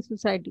problems in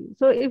society.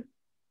 So if,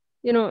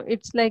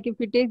 it's like if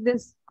we take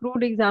this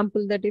crude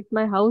example that if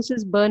my house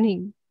is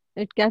burning,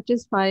 it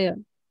catches fire,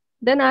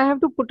 then I have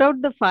to put out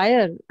the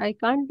fire. I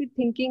can't be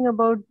thinking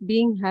about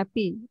being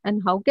happy.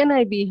 And how can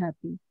I be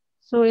happy?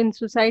 So in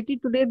society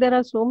today, there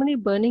are so many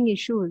burning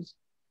issues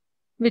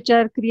which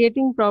are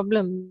creating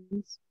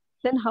problems.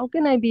 Then how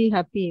can I be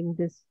happy in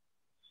this?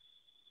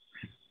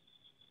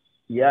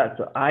 Yeah,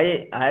 so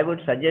I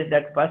would suggest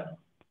that first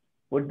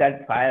put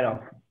that fire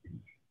off.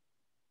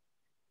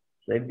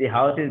 So if the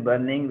house is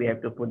burning, we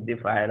have to put the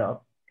fire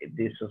off. If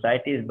the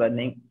society is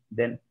burning,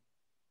 then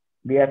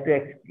we have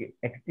to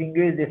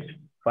extinguish this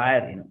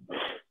fire, you know.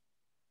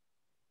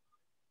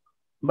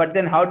 But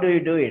then how do you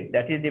do it?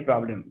 That is the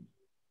problem.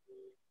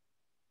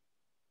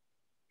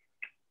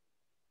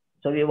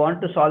 So we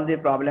want to solve the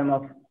problem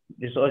of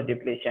resource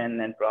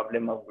depletion and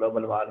problem of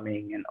global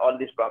warming and all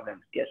these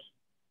problems, yes.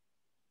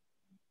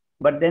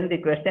 But then the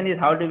question is,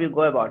 how do we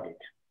go about it?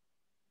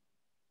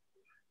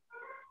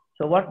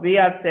 So what we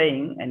are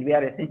saying, and we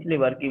are essentially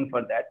working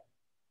for that,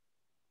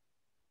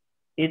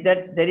 is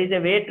that there is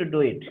a way to do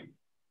it.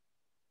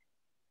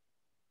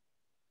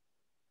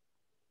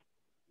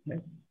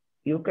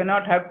 You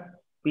cannot have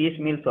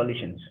piecemeal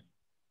solutions.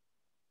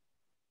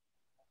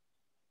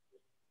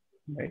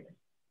 Right?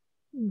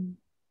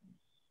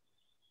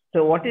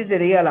 So what is the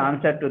real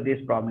answer to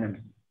these problems,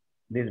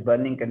 these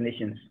burning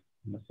conditions,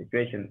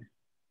 situations?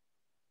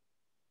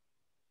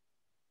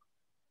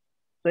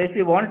 So if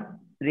you want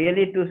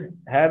really to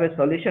have a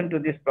solution to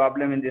this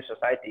problem in the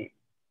society,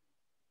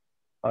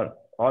 or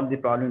all the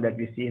problems that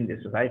we see in the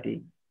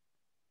society,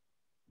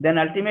 then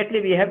ultimately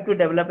we have to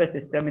develop a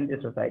system in the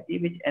society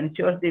which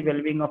ensures the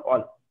well-being of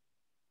all.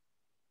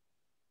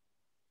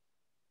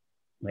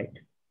 Right?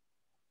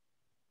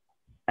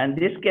 And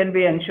this can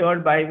be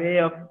ensured by way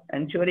of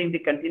ensuring the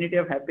continuity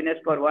of happiness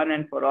for one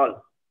and for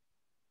all.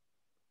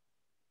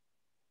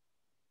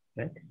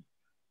 Right?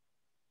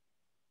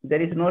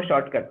 There is no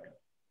shortcut.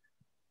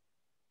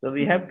 So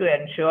we have to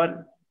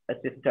ensure a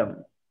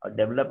system or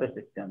develop a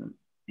system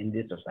in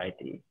this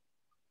society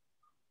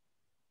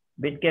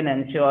which can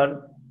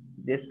ensure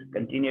this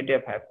continuity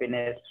of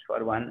happiness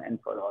for one and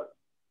for all.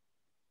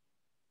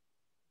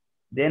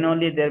 Then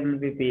only there will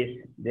be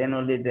peace. Then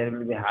only there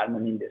will be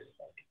harmony in this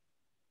society.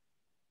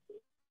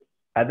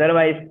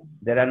 Otherwise,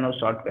 there are no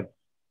shortcuts.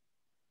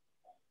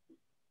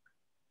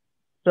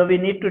 So we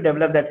need to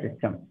develop that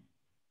system.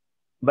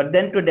 But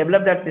then to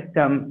develop that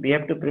system, we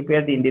have to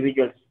prepare the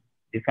individuals,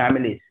 the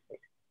families.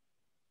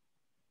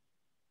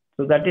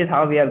 So that is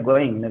how we are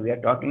going. We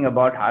are talking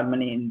about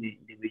harmony in the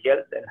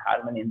individual, then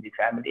harmony in the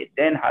family,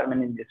 then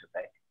harmony in the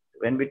society.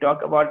 When we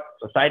talk about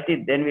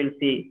society, then we'll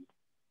see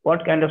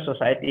what kind of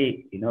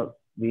society,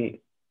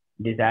 we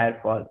desire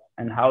for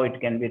and how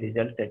it can be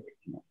resulted,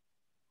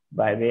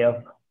 by way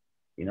of,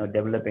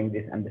 developing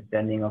this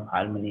understanding of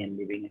harmony and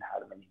living in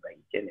harmony by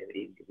each and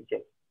every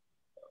individual,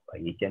 by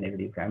each and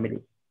every family,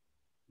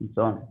 and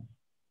so on.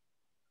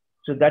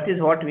 So that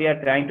is what we are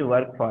trying to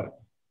work for.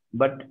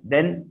 But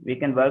then we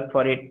can work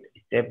for it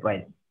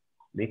stepwise.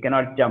 We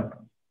cannot jump.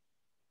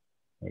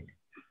 Right?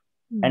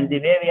 And the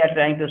way we are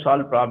trying to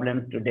solve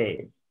problems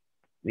today,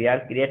 we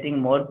are creating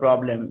more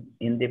problems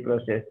in the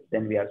process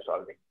than we are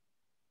solving.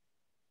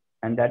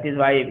 And that is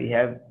why we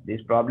have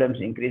these problems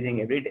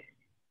increasing every day.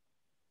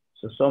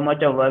 So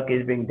much of work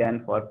is being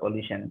done for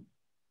pollution,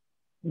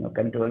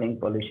 controlling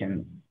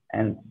pollution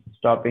and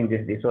stopping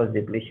this resource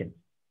depletion.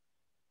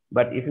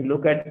 But if you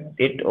look at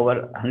it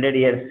over 100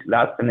 years,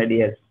 last 100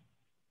 years,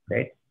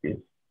 right, this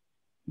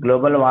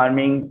global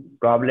warming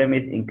problem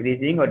is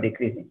increasing or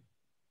decreasing?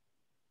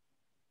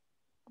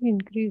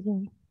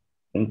 Increasing.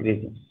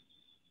 Increasing.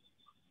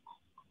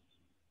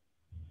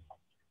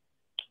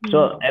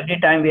 So every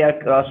time we are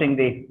crossing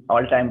the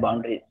all-time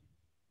boundaries.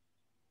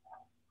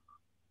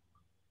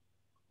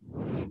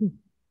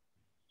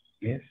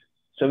 Yes.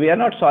 So we are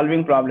not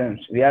solving problems.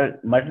 We are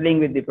muddling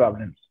with the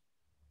problems.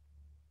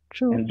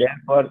 True. And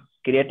therefore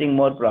creating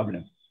more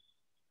problems.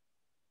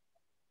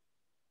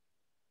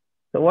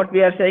 So what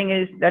we are saying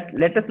is that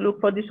let us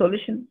look for the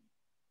solution.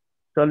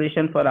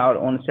 Solution for our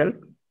own self,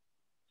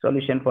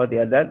 solution for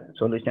the other,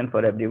 solution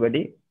for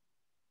everybody.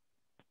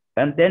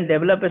 And then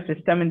develop a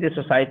system in the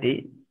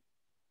society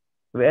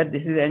where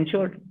this is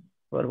ensured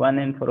for one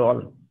and for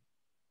all.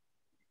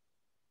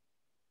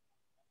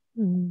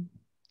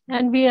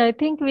 And I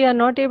think we are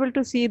not able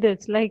to see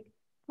this. Like,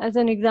 as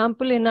an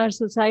example, in our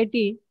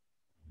society,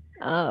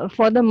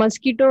 for the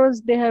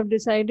mosquitoes, they have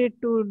decided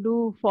to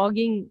do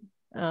fogging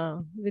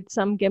with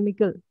some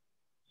chemical.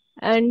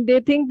 And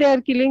they think they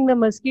are killing the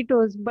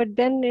mosquitoes, but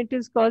then it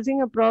is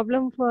causing a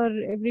problem for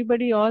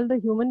everybody, all the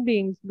human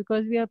beings,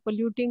 because we are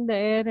polluting the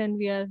air and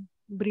we are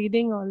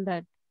breathing all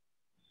that.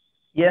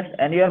 Yes,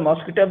 and your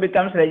mosquito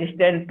becomes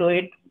resistant to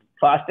it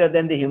faster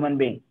than the human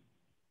being.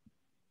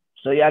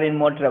 So you are in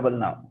more trouble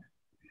now.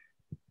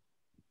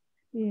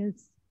 Yes.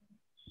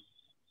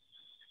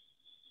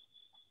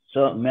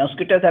 So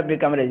mosquitoes have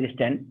become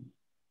resistant,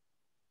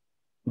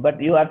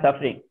 but you are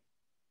suffering.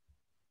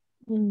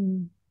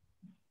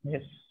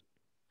 Yes.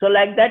 So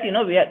like that,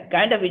 we are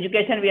kind of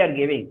education we are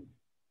giving.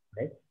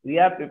 Right? We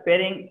are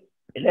preparing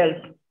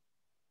adults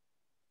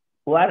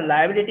who are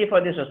liability for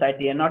the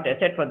society and not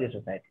asset for the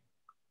society.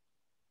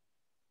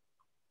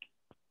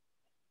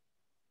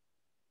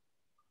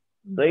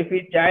 So if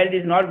a child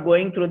is not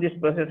going through this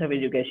process of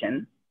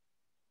education,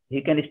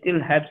 he can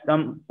still have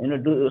some,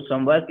 do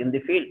some work in the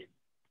field.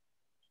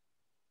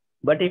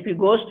 But if he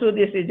goes through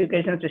this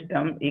education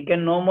system, he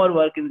can no more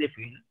work in the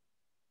field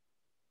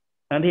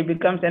and he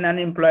becomes an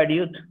unemployed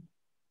youth.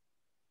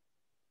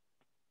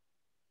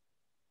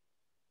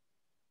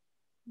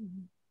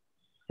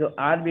 So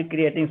are we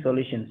creating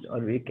solutions or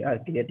we are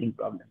creating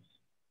problems?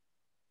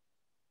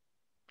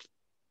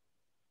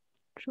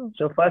 True.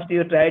 So first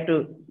you try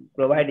to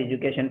provide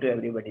education to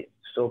everybody,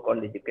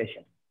 so-called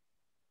education.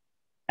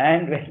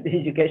 And when the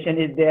education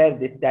is there,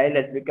 this child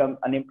has become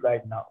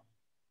unemployed now.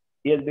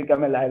 He has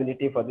become a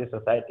liability for the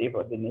society,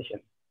 for the nation.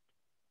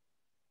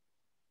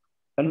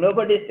 And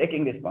nobody is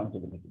taking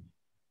responsibility.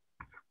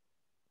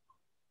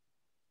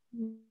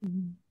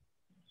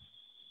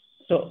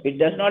 So it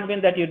does not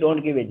mean that you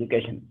don't give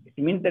education.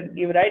 It means that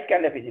give right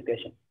kind of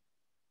education,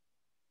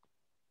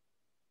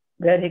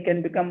 where he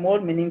can become more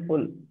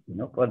meaningful,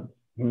 for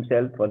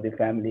himself, for the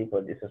family,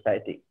 for the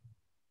society.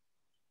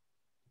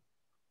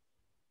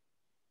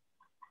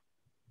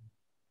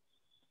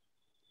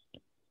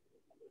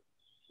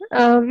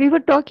 We were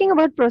talking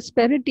about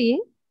prosperity,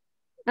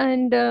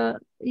 and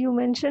you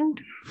mentioned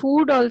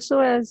food also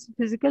as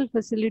physical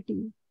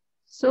facility.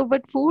 So,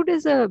 but food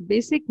is a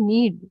basic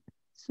need.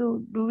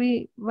 So,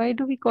 why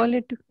do we call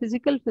it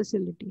physical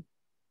facility?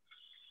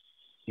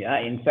 Yeah,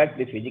 in fact,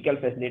 the physical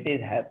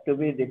facilities have to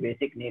be the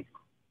basic need.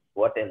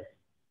 What else?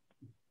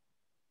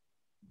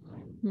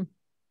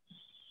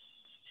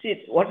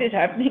 See, what is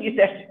happening is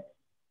that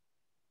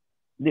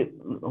the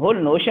whole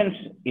notions,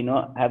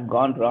 have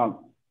gone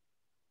wrong.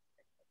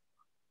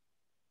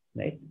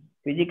 Right?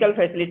 Physical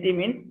facility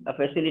means a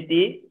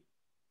facility,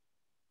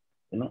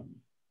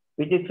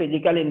 which is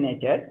physical in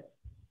nature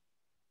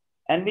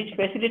and which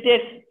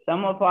facilitates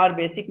some of our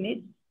basic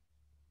needs.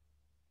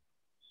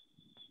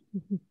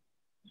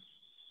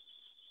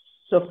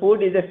 So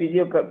food is a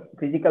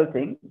physical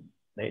thing,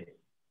 right?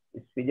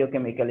 It's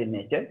physiochemical in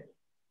nature.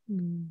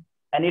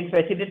 And it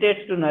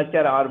facilitates to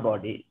nurture our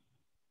body.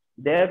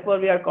 Therefore,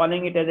 we are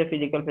calling it as a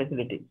physical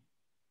facility.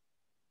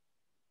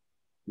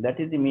 That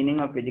is the meaning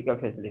of physical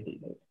facility.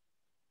 Right?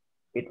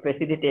 It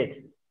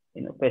facilitates,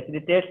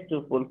 facilitates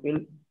to fulfill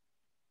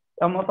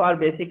some of our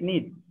basic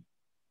needs.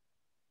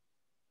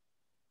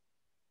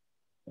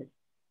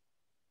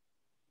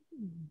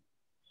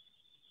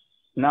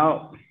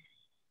 Now,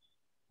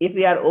 if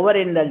we are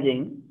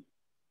overindulging,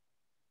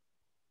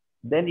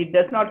 then it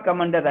does not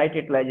come under right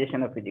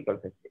utilization of physical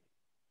facility.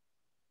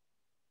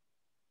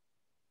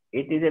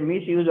 It is a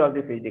misuse of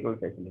the physical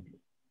facility.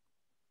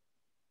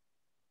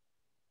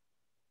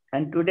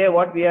 And today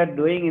what we are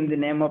doing in the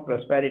name of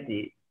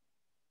prosperity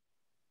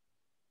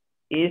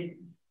is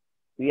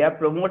we are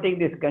promoting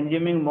this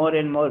consuming more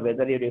and more,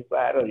 whether you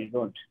require or you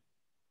don't.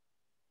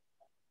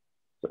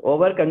 So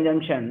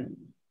overconsumption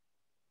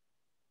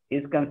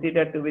is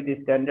considered to be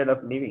the standard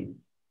of living,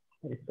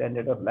 the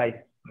standard of life,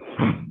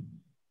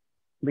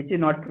 which is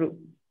not true.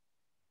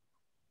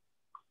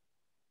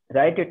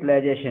 Right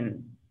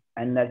utilization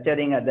and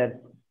nurturing others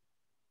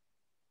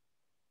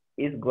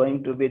is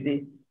going to be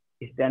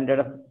the standard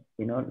of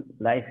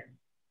life,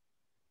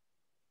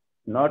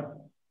 not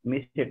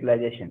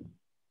misutilization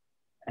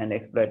and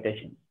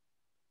exploitation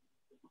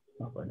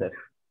of others.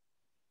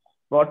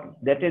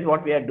 That is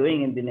what we are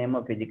doing in the name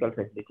of physical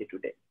facility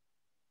today.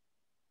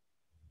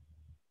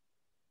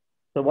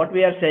 So what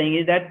we are saying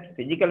is that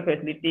physical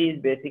facility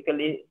is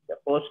basically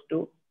supposed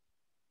to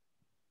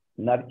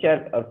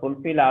nurture or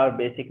fulfill our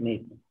basic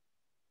needs.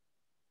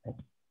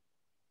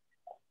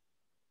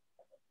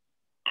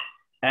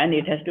 And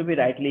it has to be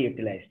rightly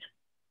utilized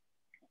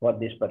for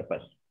this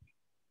purpose.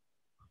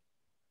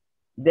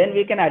 Then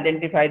we can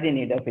identify the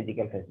need of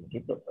physical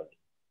facility properly.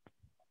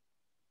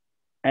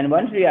 And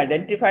once we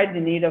identify the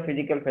need of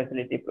physical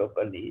facility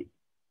properly,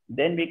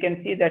 then we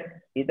can see that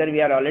either we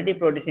are already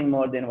producing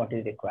more than what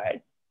is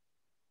required,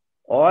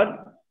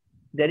 or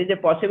there is a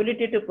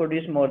possibility to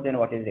produce more than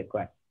what is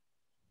required.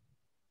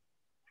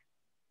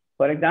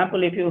 For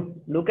example, if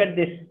you look at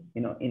this,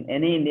 in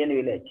any Indian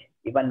village,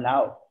 even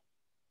now,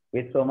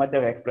 with so much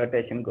of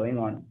exploitation going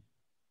on,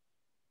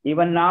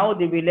 even now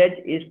the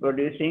village is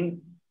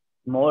producing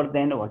more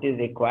than what is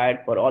required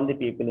for all the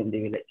people in the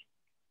village.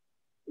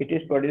 It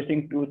is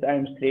producing 2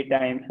 times, 3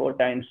 times, 4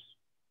 times,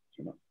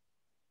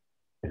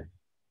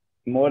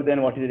 more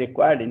than what is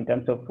required in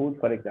terms of food,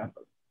 for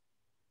example.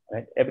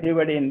 Right?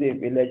 Everybody in the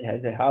village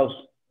has a house.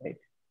 Right?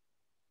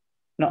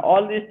 Now,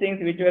 all these things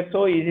which were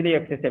so easily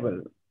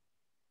accessible,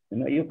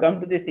 you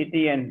come to the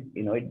city and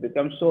it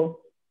becomes so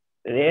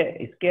rare,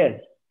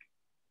 scarce.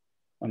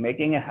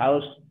 Making a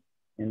house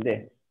in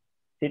the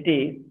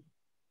city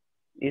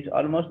is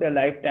almost a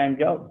lifetime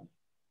job.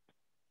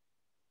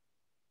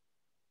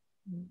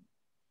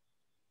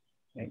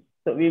 Right?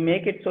 So we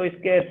make it so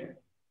scarce.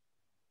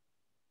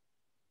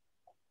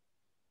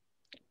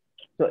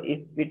 So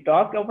if we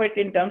talk of it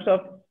in terms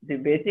of the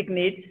basic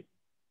needs,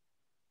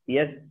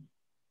 yes,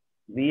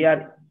 we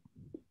are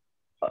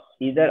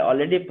either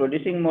already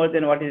producing more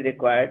than what is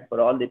required for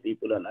all the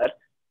people on earth,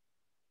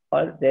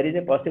 or there is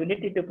a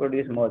possibility to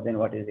produce more than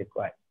what is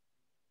required.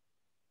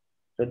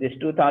 So this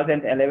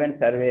 2011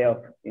 survey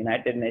of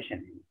United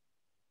Nations,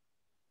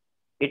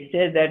 it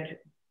says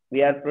that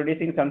we are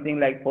producing something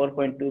like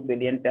 4.2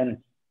 billion tons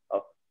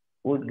of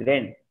food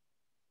grain.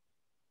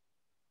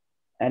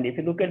 And if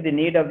you look at the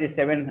need of the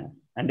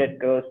 700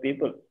 crores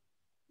people,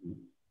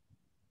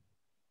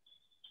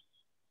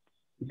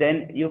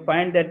 then you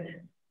find that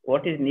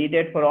what is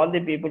needed for all the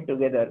people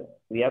together,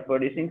 we are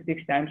producing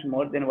 6 times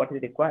more than what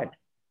is required.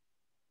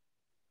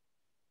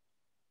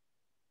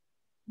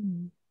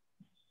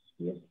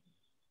 Yes.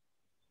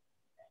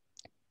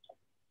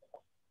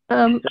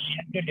 So we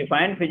have to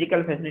define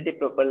physical facility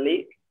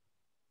properly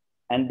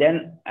and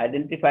then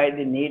identify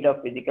the need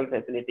of physical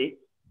facility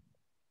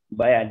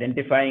by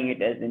identifying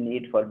it as the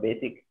need for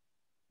basic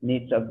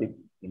needs of the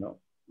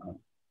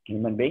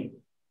human being.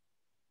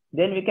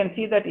 Then we can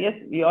see that yes,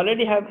 we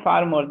already have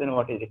far more than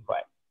what is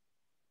required.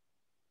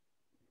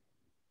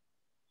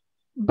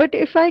 But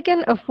if I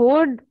can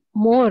afford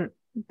more,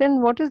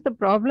 then what is the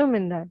problem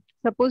in that?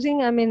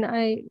 Supposing,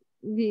 I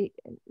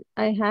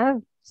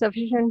have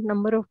sufficient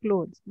number of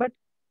clothes, but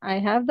I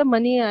have the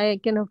money, I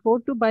can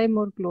afford to buy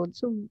more clothes.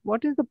 So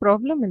what is the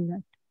problem in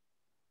that?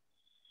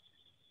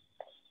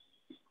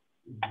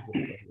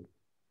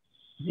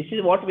 This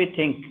is what we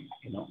think,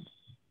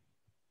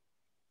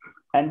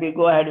 and we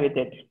go ahead with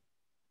it.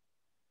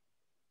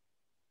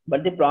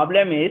 But the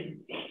problem is,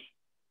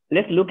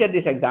 let's look at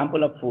this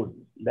example of food.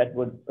 That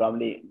would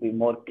probably be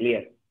more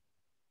clear.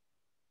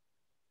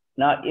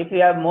 Now, if you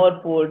have more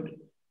food,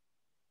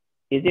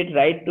 is it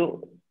right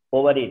to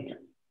overeat?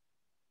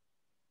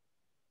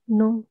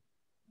 No.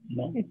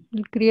 No. It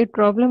will create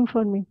problem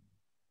for me.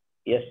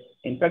 Yes.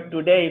 In fact,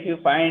 today, if you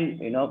find,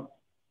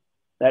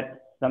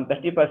 that some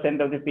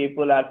 30% of the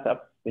people are,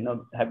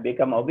 have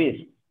become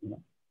obese,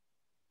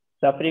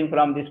 suffering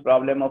from this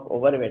problem of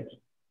overweight.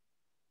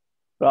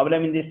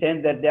 Problem in the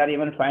sense that they are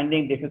even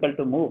finding difficult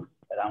to move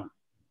around,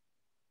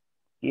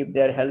 keep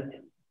their health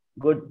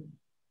good.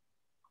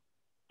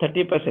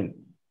 30%.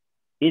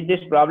 Is this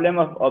problem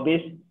of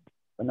obese,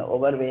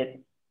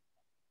 overweight,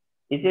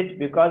 is it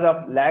because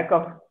of lack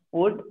of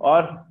food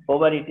or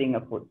overeating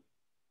of food?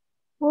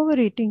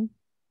 Overeating.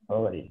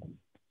 Overeating.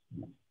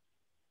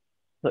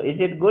 So is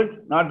it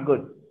good? Not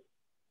good.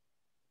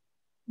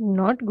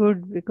 Not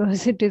good,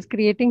 because it is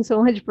creating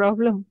so much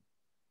problem.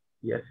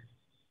 Yes.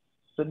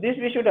 So this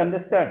we should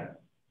understand,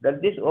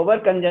 that this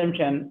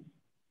overconsumption,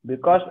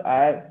 because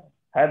I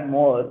have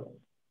more,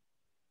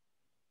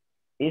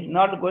 is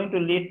not going to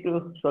lead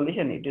to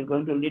solution. It is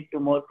going to lead to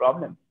more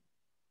problems.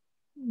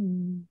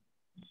 And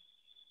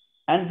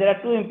there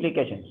are two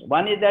implications.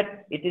 One is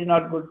that it is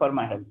not good for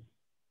my health.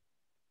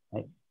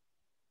 Right?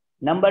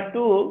 Number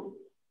two,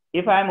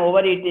 if I am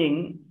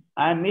overeating,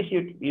 I am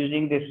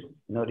misusing this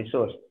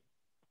resource.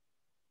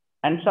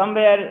 And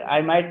somewhere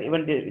I might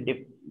even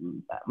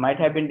might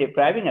have been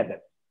depriving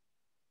others.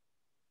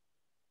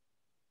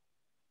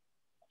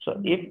 So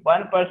if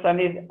one person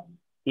is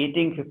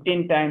eating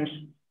 15 times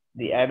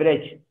the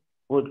average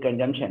food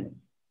consumption,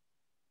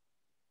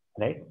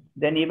 right?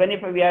 Then even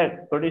if we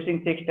are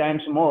producing 6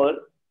 times more,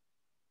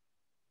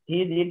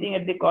 he is eating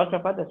at the cost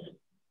of others.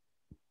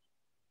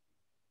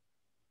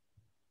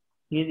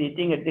 He is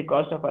eating at the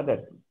cost of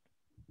others.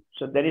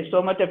 So there is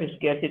so much of a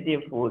scarcity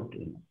of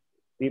food.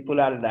 People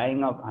are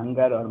dying of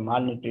hunger or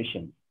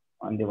malnutrition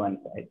on the one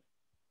side.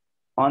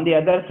 On the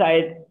other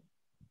side,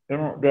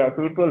 there are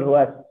people who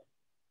are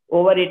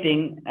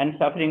overeating and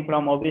suffering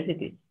from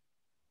obesity.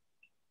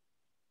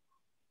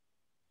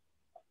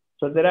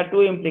 So there are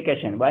two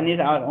implications. One is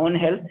our own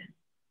health.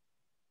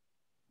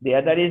 The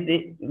other is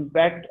the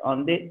impact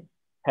on the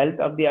health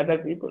of the other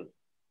people.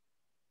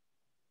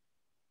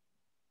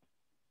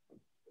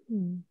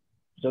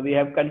 So we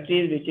have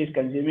countries which is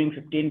consuming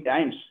 15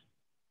 times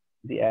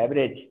the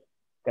average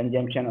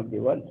consumption of the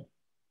world.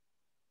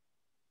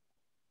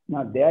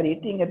 Now they are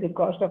eating at the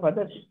cost of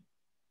others.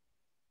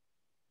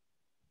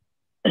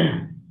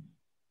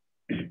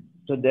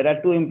 So there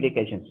are two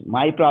implications,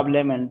 my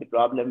problem and the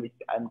problem which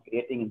I am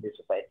creating in this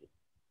society.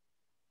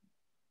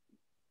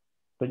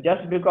 So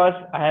just because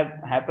I have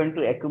happened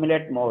to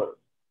accumulate more,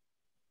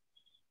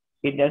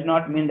 it does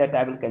not mean that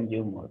I will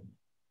consume more.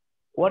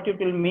 What it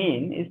will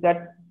mean is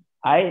that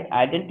I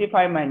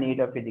identify my need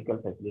of physical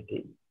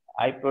facility.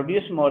 I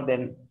produce more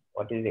than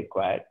what is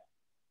required,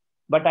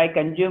 but I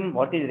consume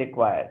what is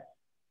required.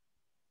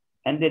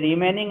 And the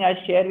remaining I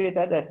share with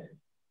others.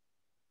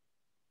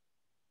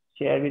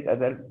 Share with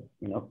other,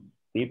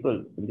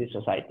 people in the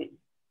society.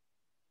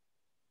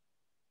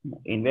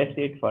 Invest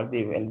it for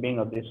the well-being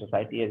of the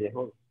society as a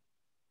whole.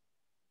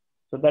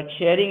 So that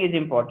sharing is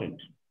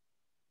important.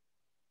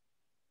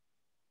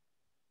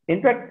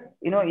 In fact,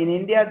 in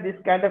India, this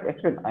kind of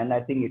experiment, and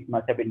I think it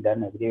must have been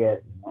done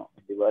everywhere,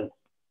 in the world,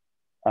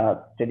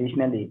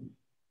 traditionally.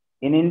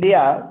 In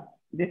India,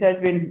 this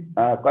has been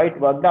quite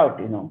worked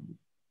out,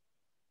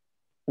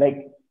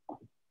 Like,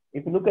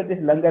 if you look at this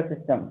langar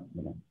system,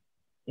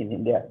 in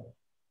India.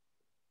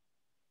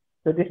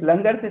 So this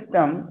langar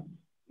system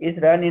is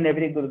run in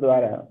every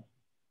Gurudwara,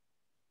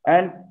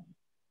 and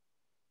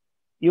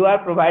you are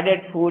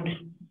provided food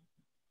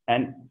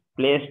and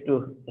place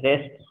to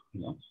rest,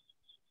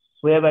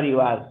 wherever you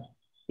are.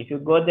 If you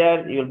go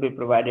there, you will be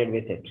provided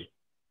with it.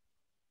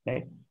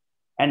 right?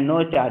 And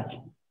no charge.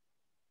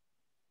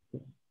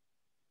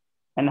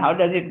 And how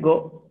does it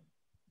go?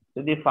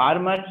 So the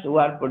farmers who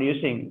are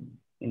producing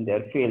in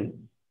their field,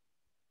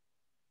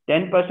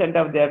 10%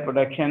 of their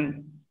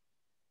production,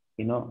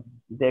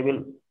 they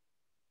will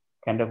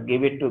kind of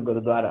give it to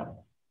Gurudwara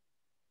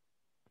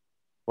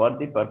for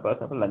the purpose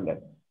of langar.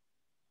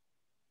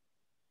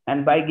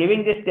 And by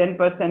giving this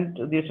 10%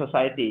 to the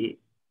society,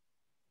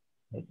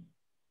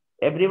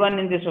 everyone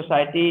in the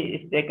society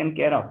is taken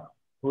care of.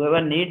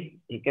 Whoever needs,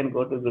 he can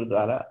go to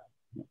Gurudwara.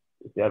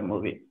 If you are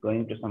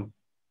going to some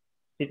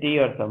city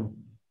or some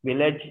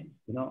village,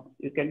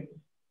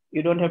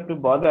 you don't have to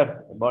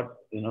bother about,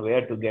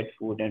 where to get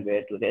food and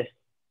where to rest.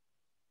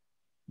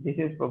 This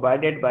is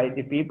provided by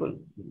the people,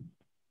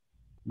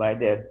 by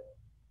their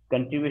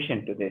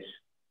contribution to this.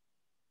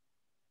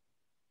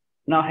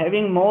 Now,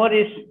 having more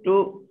is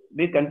to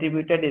be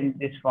contributed in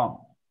this form.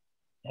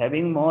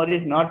 Having more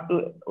is not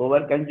to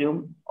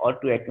overconsume or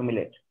to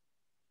accumulate.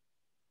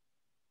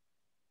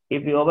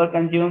 If we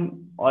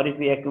overconsume or if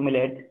we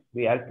accumulate,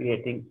 we are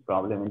creating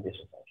problem in this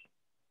society.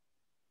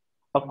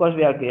 Of course,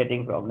 we are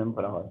creating problem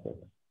for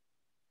ourselves.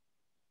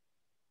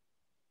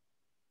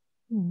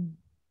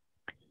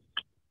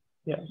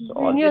 Yeah.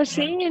 So when you're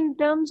saying in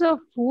terms of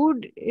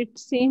food, it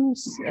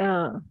seems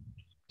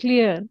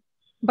clear.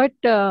 But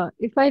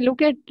if I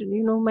look at,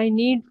 my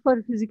need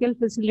for physical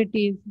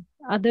facilities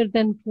other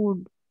than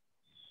food,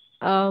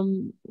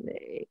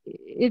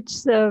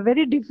 it's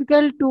very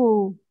difficult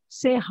to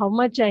say how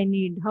much I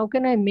need. How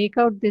can I make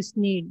out this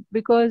need?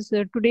 Because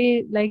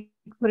today, like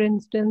for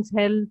instance,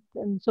 health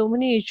and so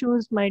many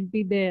issues might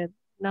be there.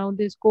 Now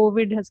this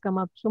COVID has come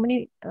up. So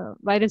many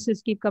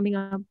viruses keep coming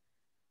up.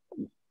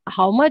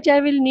 How much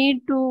I will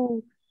need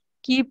to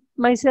keep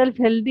myself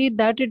healthy,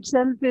 that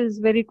itself is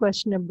very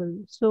questionable.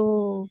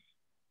 So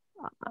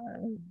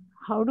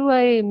how do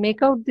I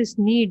make out this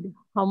need?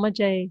 How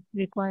much I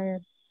require?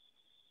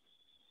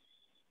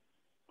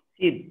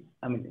 See,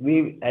 as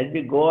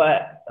we go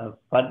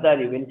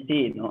further, you will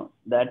see,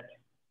 that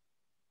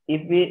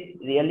if we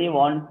really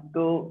want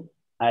to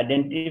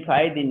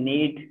identify the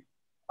need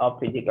of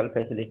physical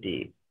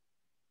facility,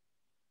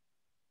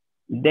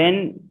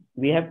 then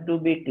we have to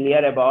be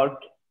clear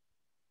about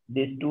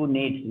these two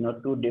needs,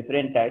 two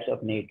different types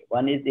of need.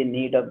 One is the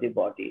need of the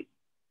body.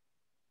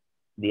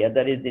 The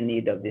other is the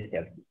need of the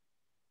self.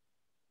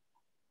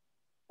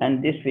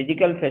 And this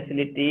physical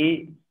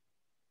facility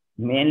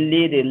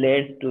mainly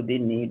relates to the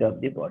need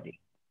of the body.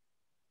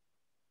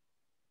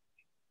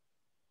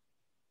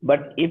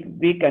 But if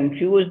we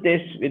confuse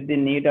this with the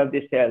need of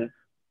the self,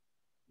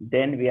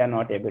 then we are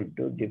not able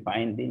to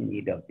define the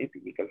need of the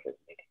physical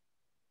facility.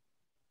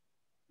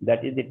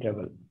 That is the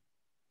trouble.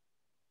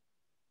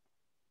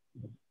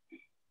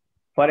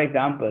 For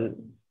example,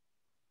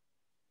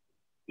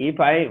 if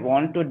I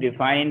want to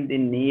define the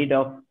need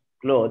of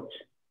clothes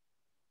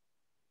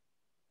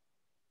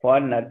for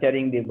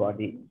nurturing the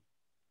body,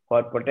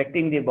 for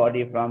protecting the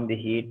body from the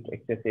heat,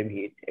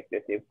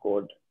 excessive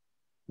cold,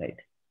 right?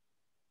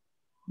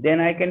 Then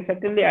I can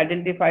certainly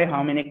identify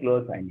how many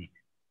clothes I need.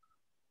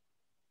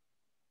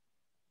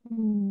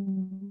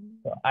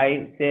 So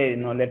I say,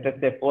 let us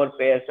say 4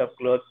 pairs of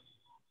clothes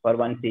for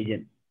one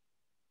season.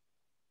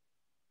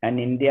 And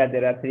in India,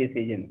 there are 3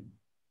 seasons.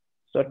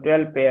 So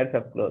 12 pairs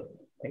of clothes,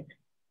 right,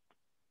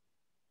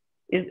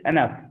 is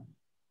enough.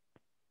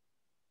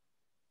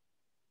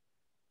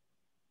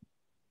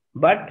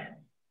 But,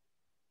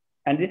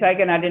 and this I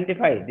can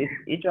identify, this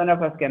each one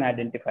of us can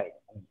identify.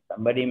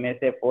 Somebody may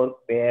say 4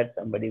 pairs,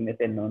 somebody may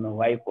say, no,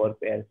 why 4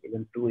 pairs?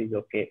 Even 2 is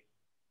okay.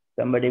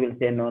 Somebody will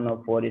say,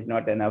 no, 4 is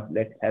not enough.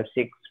 Let's have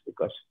 6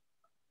 because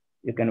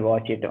you can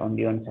watch it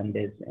only on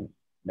Sundays and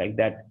like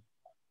that,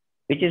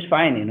 which is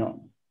fine,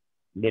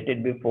 Let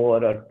it be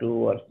 4 or 2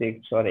 or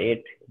 6 or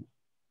 8.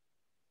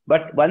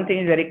 But one thing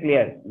is very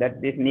clear,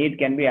 that this need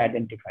can be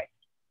identified.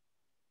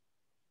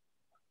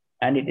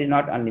 And it is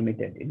not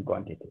unlimited in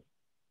quantity.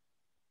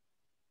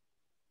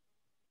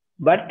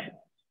 But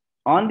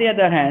on the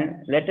other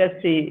hand, let us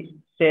say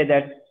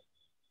that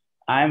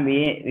I am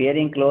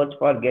wearing clothes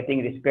for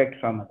getting respect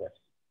from others.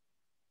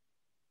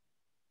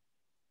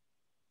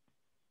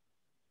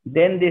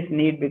 Then this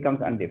need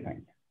becomes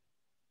undefined.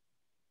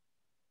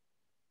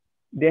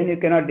 Then you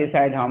cannot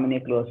decide how many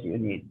clothes you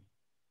need.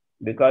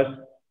 Because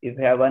if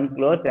you have one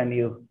cloth and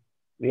you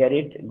wear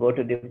it, go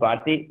to the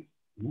party,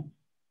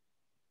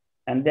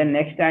 and then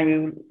next time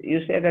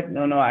you say that,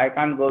 no, I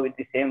can't go with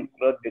the same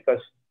cloth because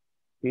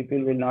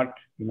people will not,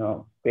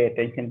 pay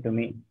attention to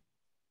me.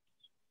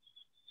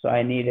 So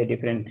I need a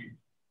different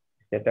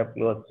set of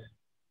clothes.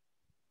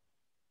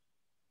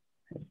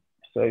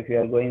 So if you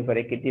are going for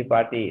a kitty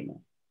party,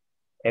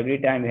 every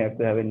time you have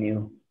to have a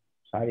new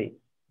sari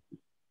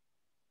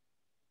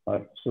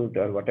or suit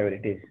or whatever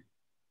it is.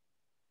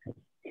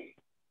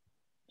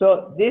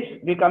 So this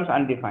becomes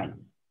undefined.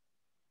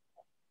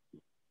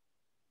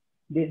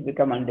 This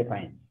becomes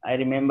undefined. I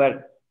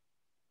remember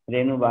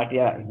Renu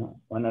Bhatia,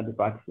 one of the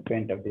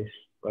participants of this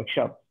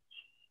workshop,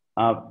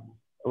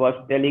 was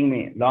telling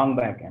me long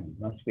back, and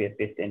must be at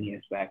least 10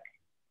 years back,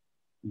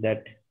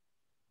 that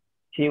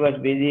she was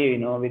busy,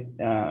 with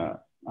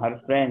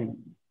her friend,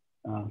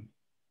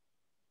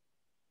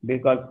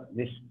 because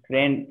this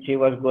friend, she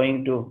was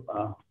going to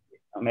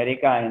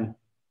America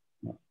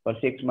for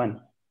 6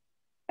 months,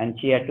 and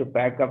she had to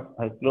pack up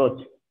her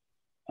clothes,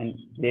 and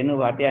Renu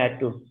Bhatia had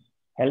to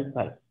help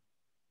her.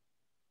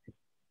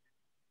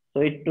 So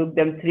it took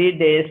them 3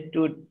 days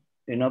to,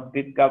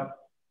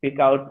 pick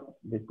out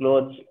the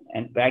clothes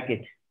and pack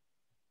it.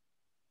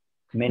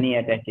 Many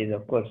attaches,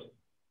 of course.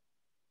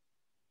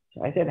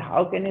 So I said,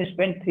 how can you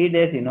spend 3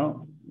 days,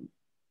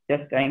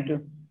 just trying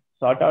to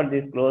sort out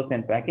these clothes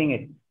and packing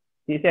it?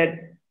 She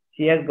said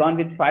she has gone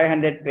with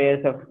 500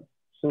 pairs of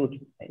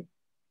suits. Right?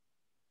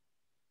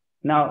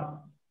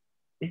 Now,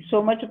 it's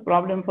so much a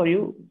problem for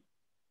you.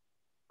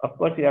 Of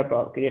course, you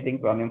are creating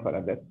problem for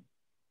others.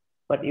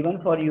 But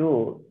even for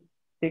you,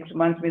 6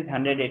 months means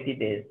 180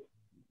 days.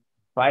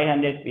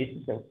 500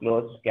 pieces of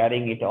clothes,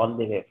 carrying it all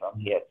the way from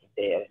here to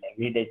there, and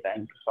every day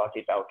trying to sort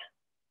it out.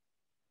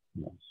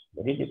 It's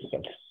very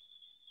difficult.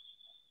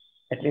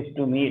 At least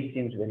to me, it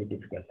seems very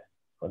difficult.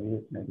 For you,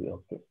 it may be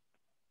okay.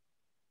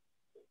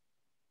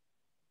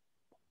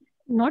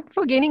 Not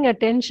for gaining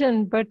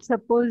attention, but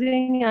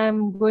supposing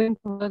I'm going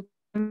to work,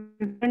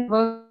 different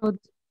work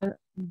clothes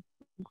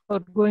for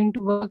going to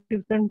work,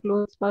 different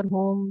clothes for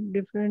home,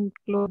 different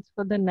clothes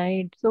for the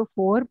night. So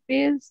 4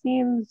 pairs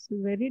seems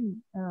very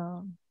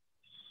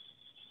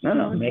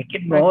No, make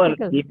it more,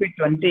 practical. keep it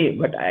 20,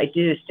 but it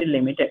is still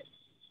limited.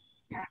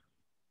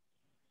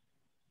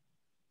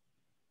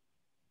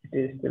 It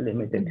is still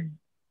limited.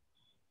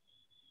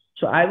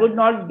 So I would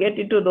not get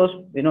into those,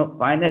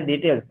 finer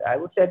details. I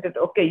would say that,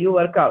 okay, you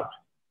work out.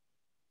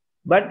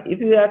 But if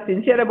you are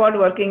sincere about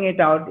working it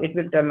out, it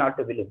will turn out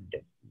to be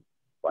limited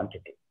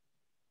quantity.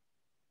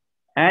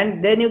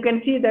 And then you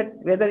can see that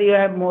whether you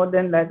have more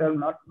than that or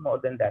not more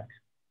than that.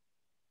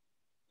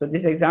 So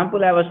this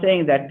example I was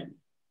saying that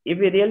if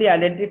we really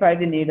identify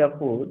the need of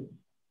food,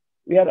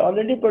 we are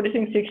already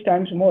producing 6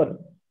 times more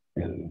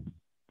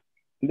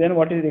than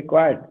what is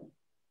required.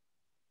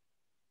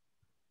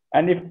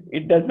 And if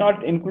it does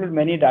not include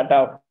many data,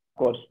 of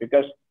course,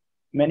 because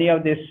many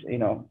of these,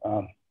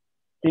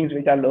 things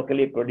which are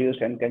locally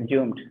produced and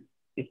consumed,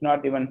 it's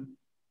not even,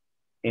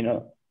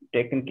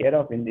 taken care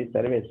of in these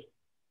surveys.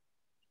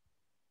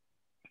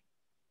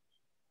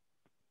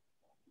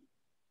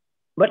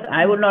 But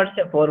I would not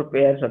say 4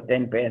 pairs or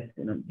 10 pairs,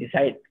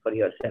 decide for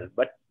yourself,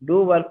 but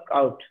do work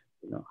out,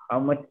 how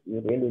much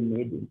you really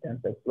need in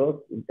terms of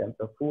clothes, in terms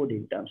of food,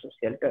 in terms of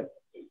shelter.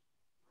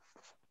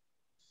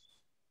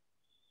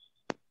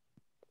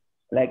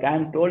 Like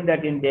I'm told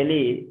that in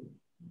Delhi,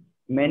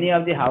 many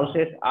of the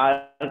houses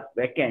are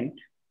vacant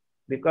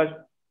because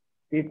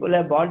people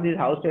have bought these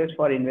houses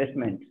for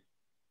investment,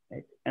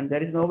 right? And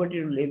there is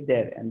nobody to live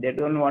there, and they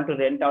don't want to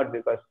rent out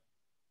because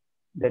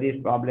there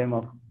is problem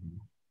of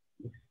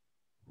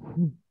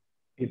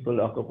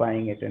people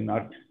occupying it and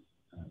not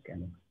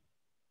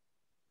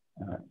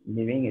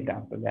living it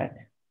after that.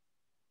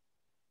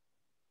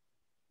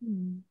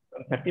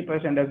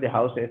 30% of the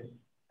houses,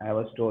 I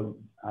was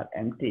told, are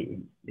empty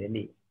in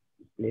Delhi,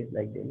 a place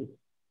like Delhi.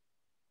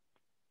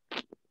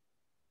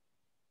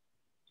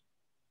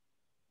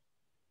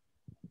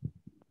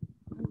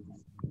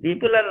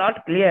 People are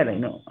not clear,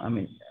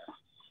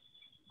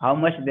 how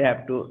much they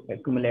have to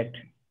accumulate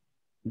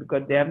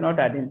because they have not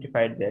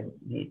identified their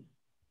needs.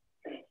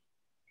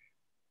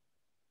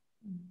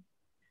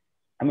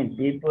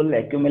 People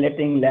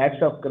accumulating lakhs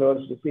of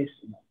crores rupees,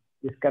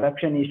 this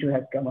corruption issue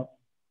has come up,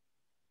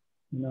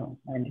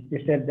 and it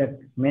is said that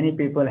many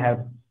people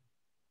have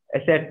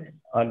asset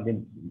or the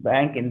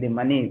bank in the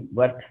money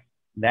worth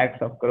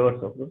lakhs of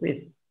crores of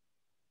rupees.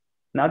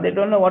 Now they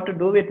don't know what to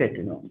do with it,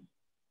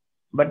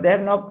 but they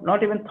have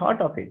not even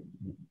thought of it,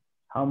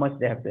 how much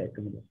they have to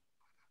accumulate.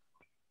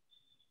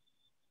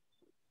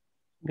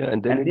 Yeah,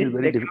 and then it is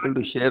very difficult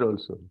to share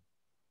also.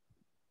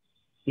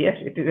 Yes,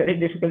 it is very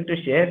difficult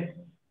to share.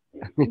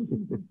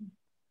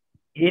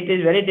 It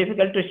is very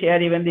difficult to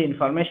share even the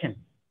information.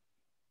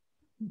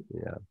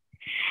 Yeah.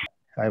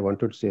 I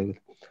wanted to say,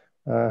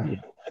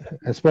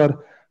 as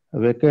far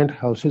vacant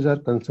houses are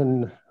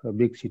concerned in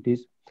big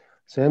cities,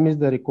 same is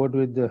the record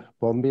with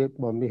Bombay.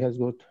 Bombay has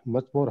got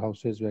much more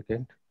houses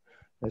vacant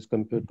as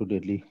compared to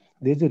Delhi.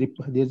 There's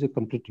a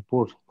complete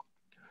report.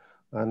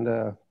 And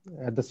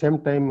at the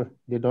same time,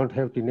 they don't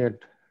have tenant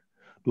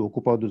to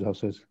occupy those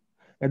houses.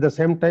 At the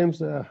same time,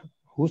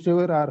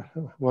 whosoever are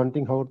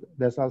wanting house,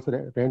 that's also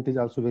rent is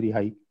also very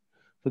high.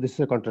 So this is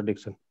a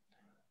contradiction.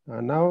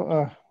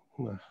 Now,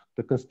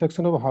 the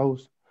construction of a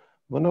house,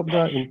 one of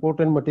the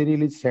important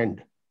material is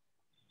sand.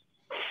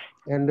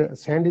 And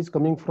sand is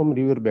coming from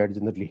river bed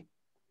generally.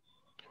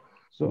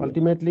 So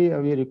ultimately,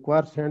 we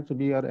require sand, so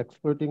we are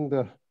exploiting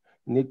the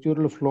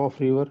natural flow of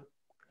river,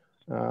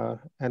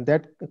 and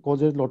that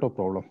causes a lot of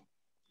problem.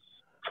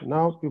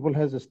 Now people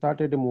has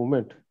started a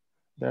movement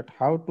that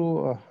how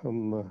to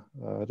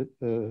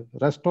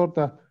restore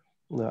the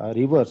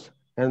rivers,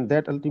 and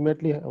that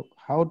ultimately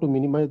how to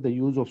minimize the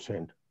use of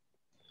sand.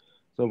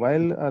 So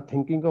while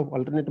thinking of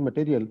alternate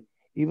material,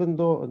 even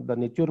though the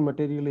nature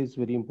material is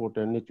very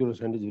important, natural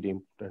sand is very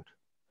important.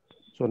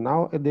 So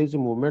now there is a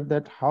movement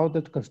that how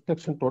that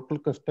construction, total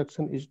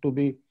construction is to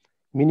be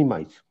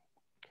minimized.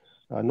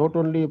 Not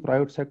only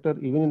private sector,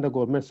 even in the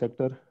government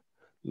sector,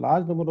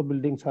 large number of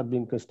buildings are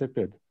being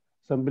constructed.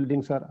 Some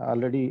buildings are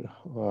already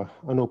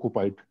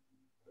unoccupied.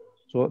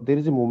 So there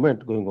is a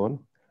movement going on.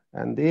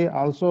 And they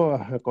also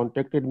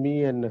contacted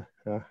me and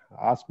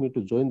asked me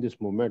to join this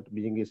movement,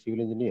 being a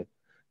civil engineer,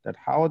 that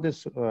how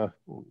this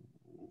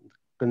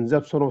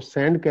consumption of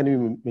sand can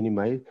be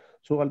minimized.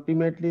 So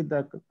ultimately,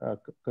 the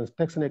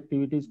construction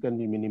activities can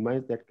be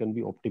minimized, that can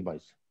be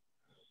optimized.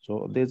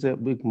 So there's a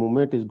big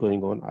movement is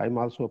going on. I'm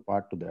also a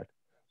part to that.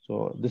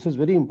 So this is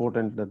very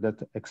important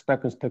that extra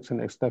construction,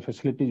 extra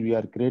facilities we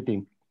are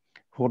creating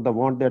for the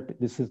want that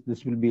this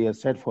will be a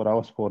set for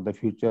us for the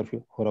future,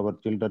 for our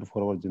children,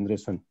 for our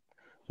generation.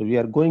 So we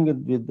are going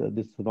with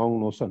this wrong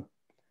notion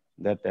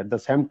that at the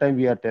same time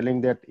we are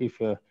telling that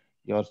if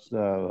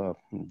your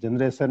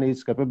generation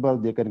is capable,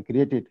 they can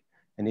create it,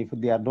 and if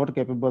they are not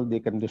capable,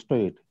 they can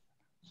destroy it.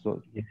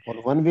 So on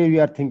one way we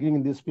are thinking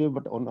in this way,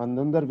 but on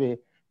another way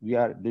we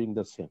are doing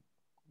the same.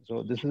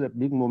 So this is a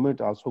big movement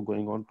also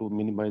going on to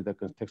minimize the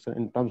construction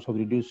in terms of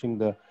reducing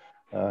the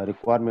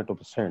requirement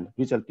of sand,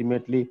 which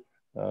ultimately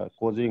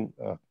causing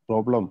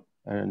problem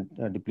and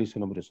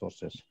depletion of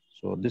resources.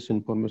 So this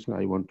information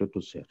I wanted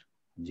to share.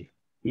 Ji.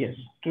 Yes,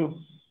 true.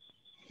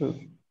 True.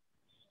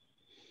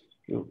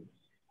 True.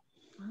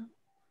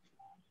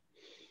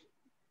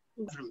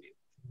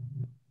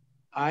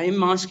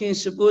 I'm asking,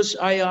 suppose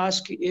I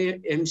ask a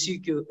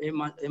MCQ,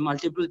 a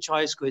multiple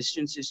choice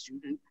questions to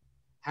student.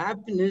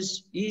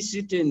 Happiness, is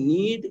it a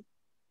need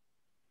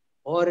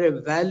or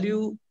a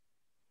value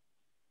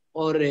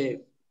or a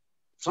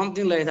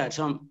something like that,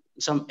 some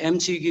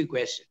MCQ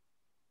question?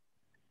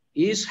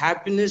 Is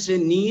happiness a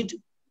need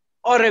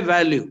or a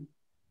value?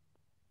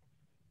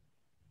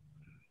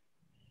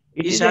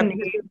 Is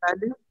happiness a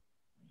value?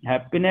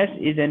 Happiness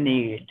is a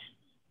need,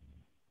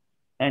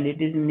 and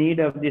it is need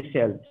of the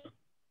self.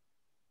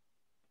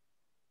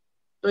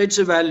 So it's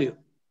a value.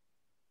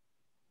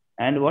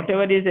 And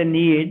whatever is a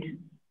need,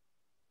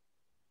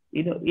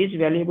 is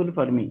valuable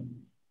for me.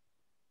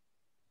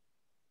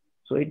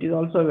 So it is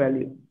also a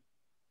value.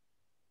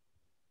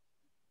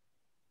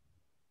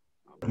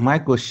 My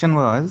question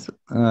was,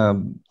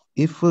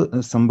 if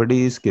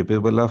somebody is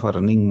capable of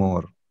earning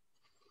more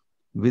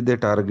with a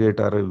target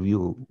or a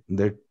view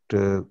that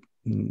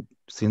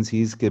since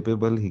he is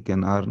capable, he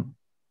can earn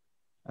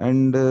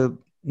and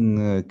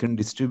can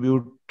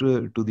distribute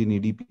to the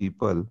needy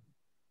people,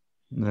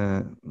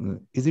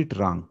 is it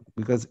wrong?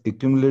 Because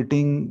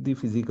accumulating the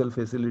physical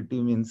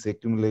facility means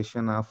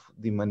accumulation of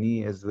the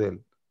money as well,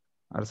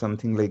 or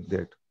something like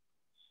that.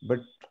 But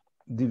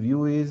the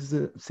view is,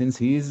 since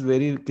he is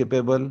very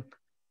capable,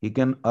 he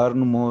can earn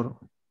more,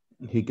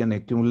 he can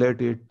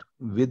accumulate it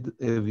with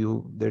a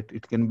view that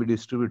it can be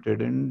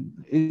distributed,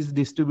 and is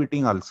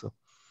distributing also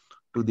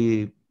to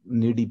the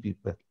needy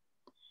people.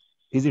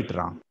 Is it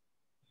wrong?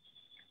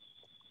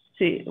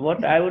 See,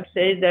 what I would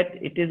say is that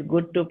it is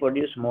good to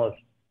produce more.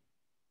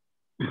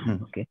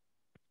 Okay.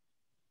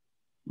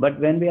 But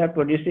when we are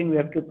producing, we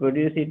have to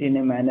produce it in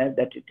a manner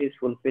that it is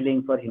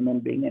fulfilling for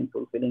human being and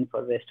fulfilling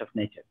for the rest of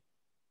nature.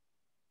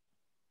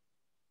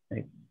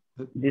 Right.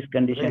 This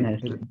condition has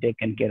to be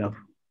taken care of.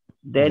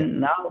 Then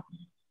now,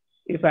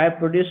 if I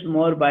produce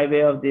more by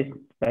way of this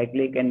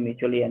cyclic and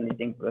mutually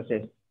enriching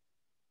process,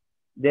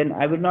 then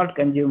I will not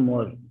consume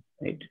more,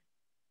 right?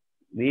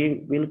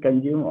 We will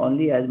consume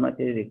only as much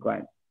as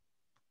required.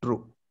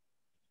 True.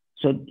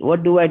 So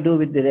what do I do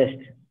with the rest?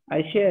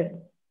 I share.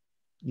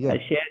 Yeah.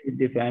 I share with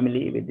the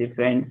family, with the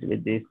friends,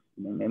 with the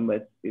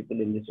members, people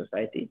in the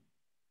society.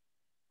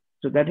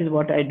 So that is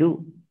what I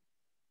do.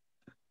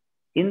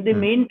 In the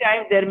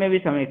meantime, there may be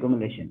some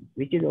accumulation,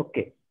 which is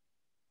okay.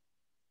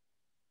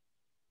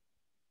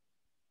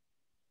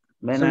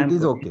 When so it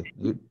is okay.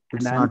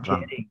 It's not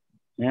wrong.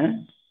 Yeah?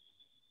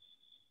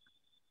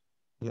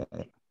 Yeah.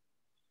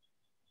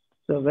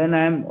 So when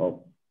I'm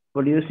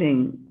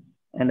producing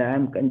and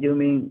I'm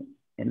consuming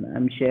and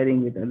I'm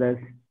sharing with others,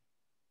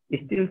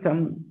 still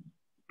something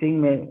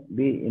may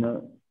be,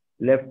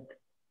 left.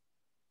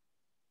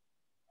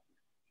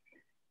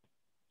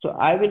 So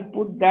I will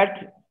put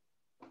that,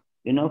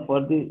 for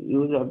the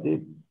use of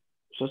the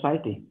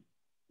society.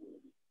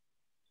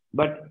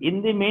 But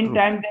in the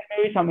meantime, there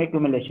may be some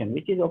accumulation,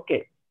 which is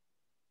okay.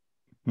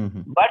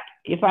 But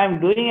if I'm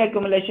doing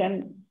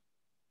accumulation,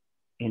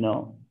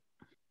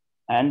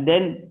 and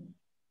then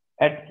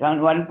at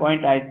one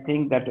point I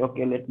think that,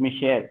 okay, let me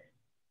share.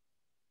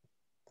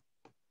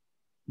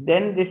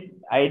 Then this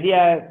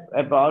idea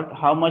about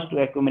how much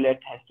to accumulate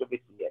has to be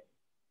clear.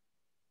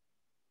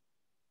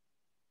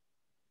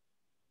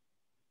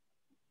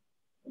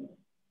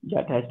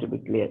 That has to be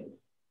clear.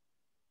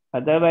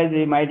 Otherwise,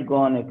 we might go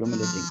on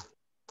accumulating,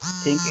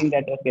 thinking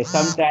that, okay,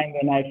 sometime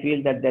when I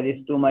feel that there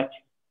is too much,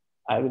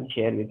 I will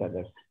share with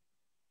others.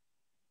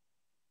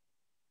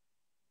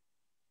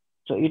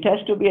 So it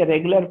has to be a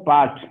regular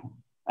part,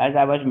 as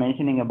I was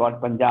mentioning about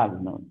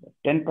Punjab.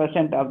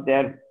 10% of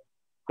their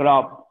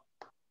crop,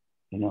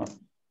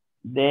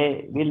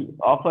 they will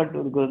offer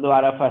to the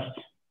Gurudwara first.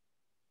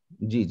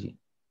 Ji.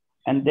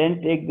 And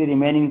then take the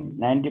remaining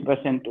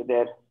 90% to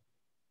their,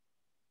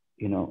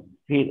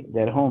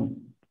 their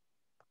home.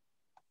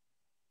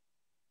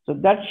 So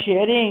that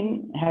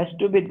sharing has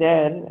to be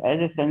there as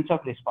a sense of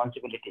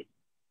responsibility.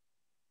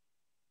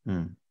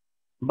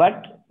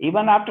 But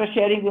even after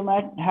sharing, you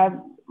might have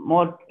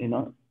more,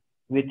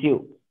 with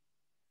you.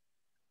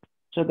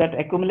 So that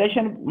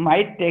accumulation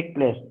might take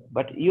place,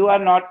 but you are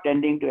not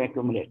tending to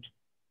accumulate.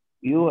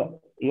 Your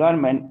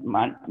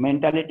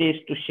mentality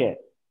is to share.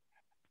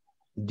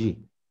 Ji.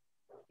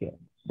 Yeah,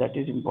 that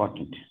is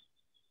important.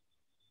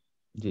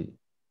 Ji.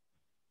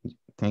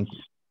 Thank you.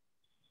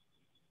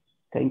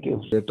 Thank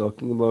you. They're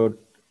talking about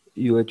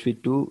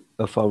UHV-II,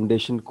 a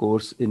foundation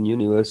course in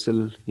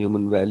universal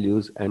human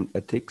values and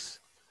ethics.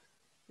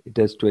 It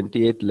has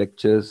 28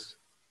 lectures,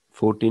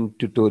 14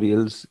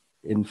 tutorials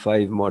in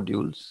 5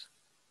 modules.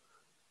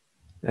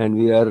 And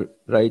we are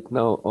right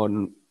now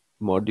on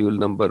module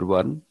number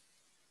 1.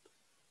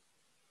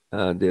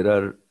 There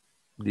are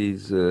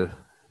these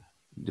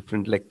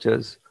different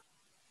lectures.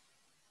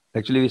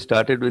 Actually, we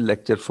started with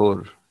lecture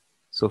 4.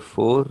 So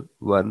 4,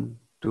 1,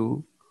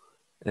 2,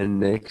 and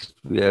next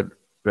we are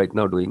right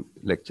now doing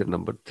lecture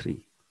number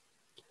 3.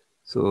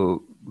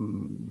 So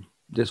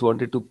just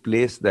wanted to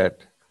place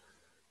that.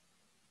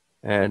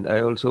 And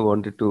I also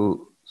wanted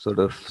to sort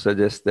of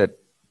suggest that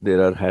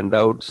there are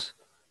handouts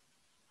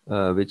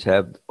which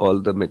have all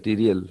the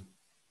material.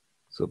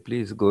 So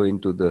please go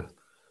into the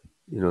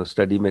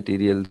study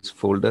materials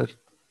folder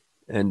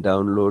and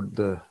download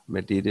the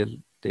material,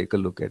 take a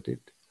look at it.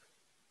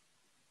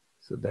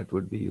 So that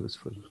would be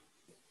useful.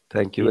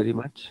 Thank you very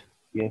much.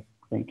 Yes,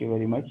 thank you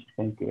very much.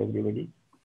 Thank you, everybody.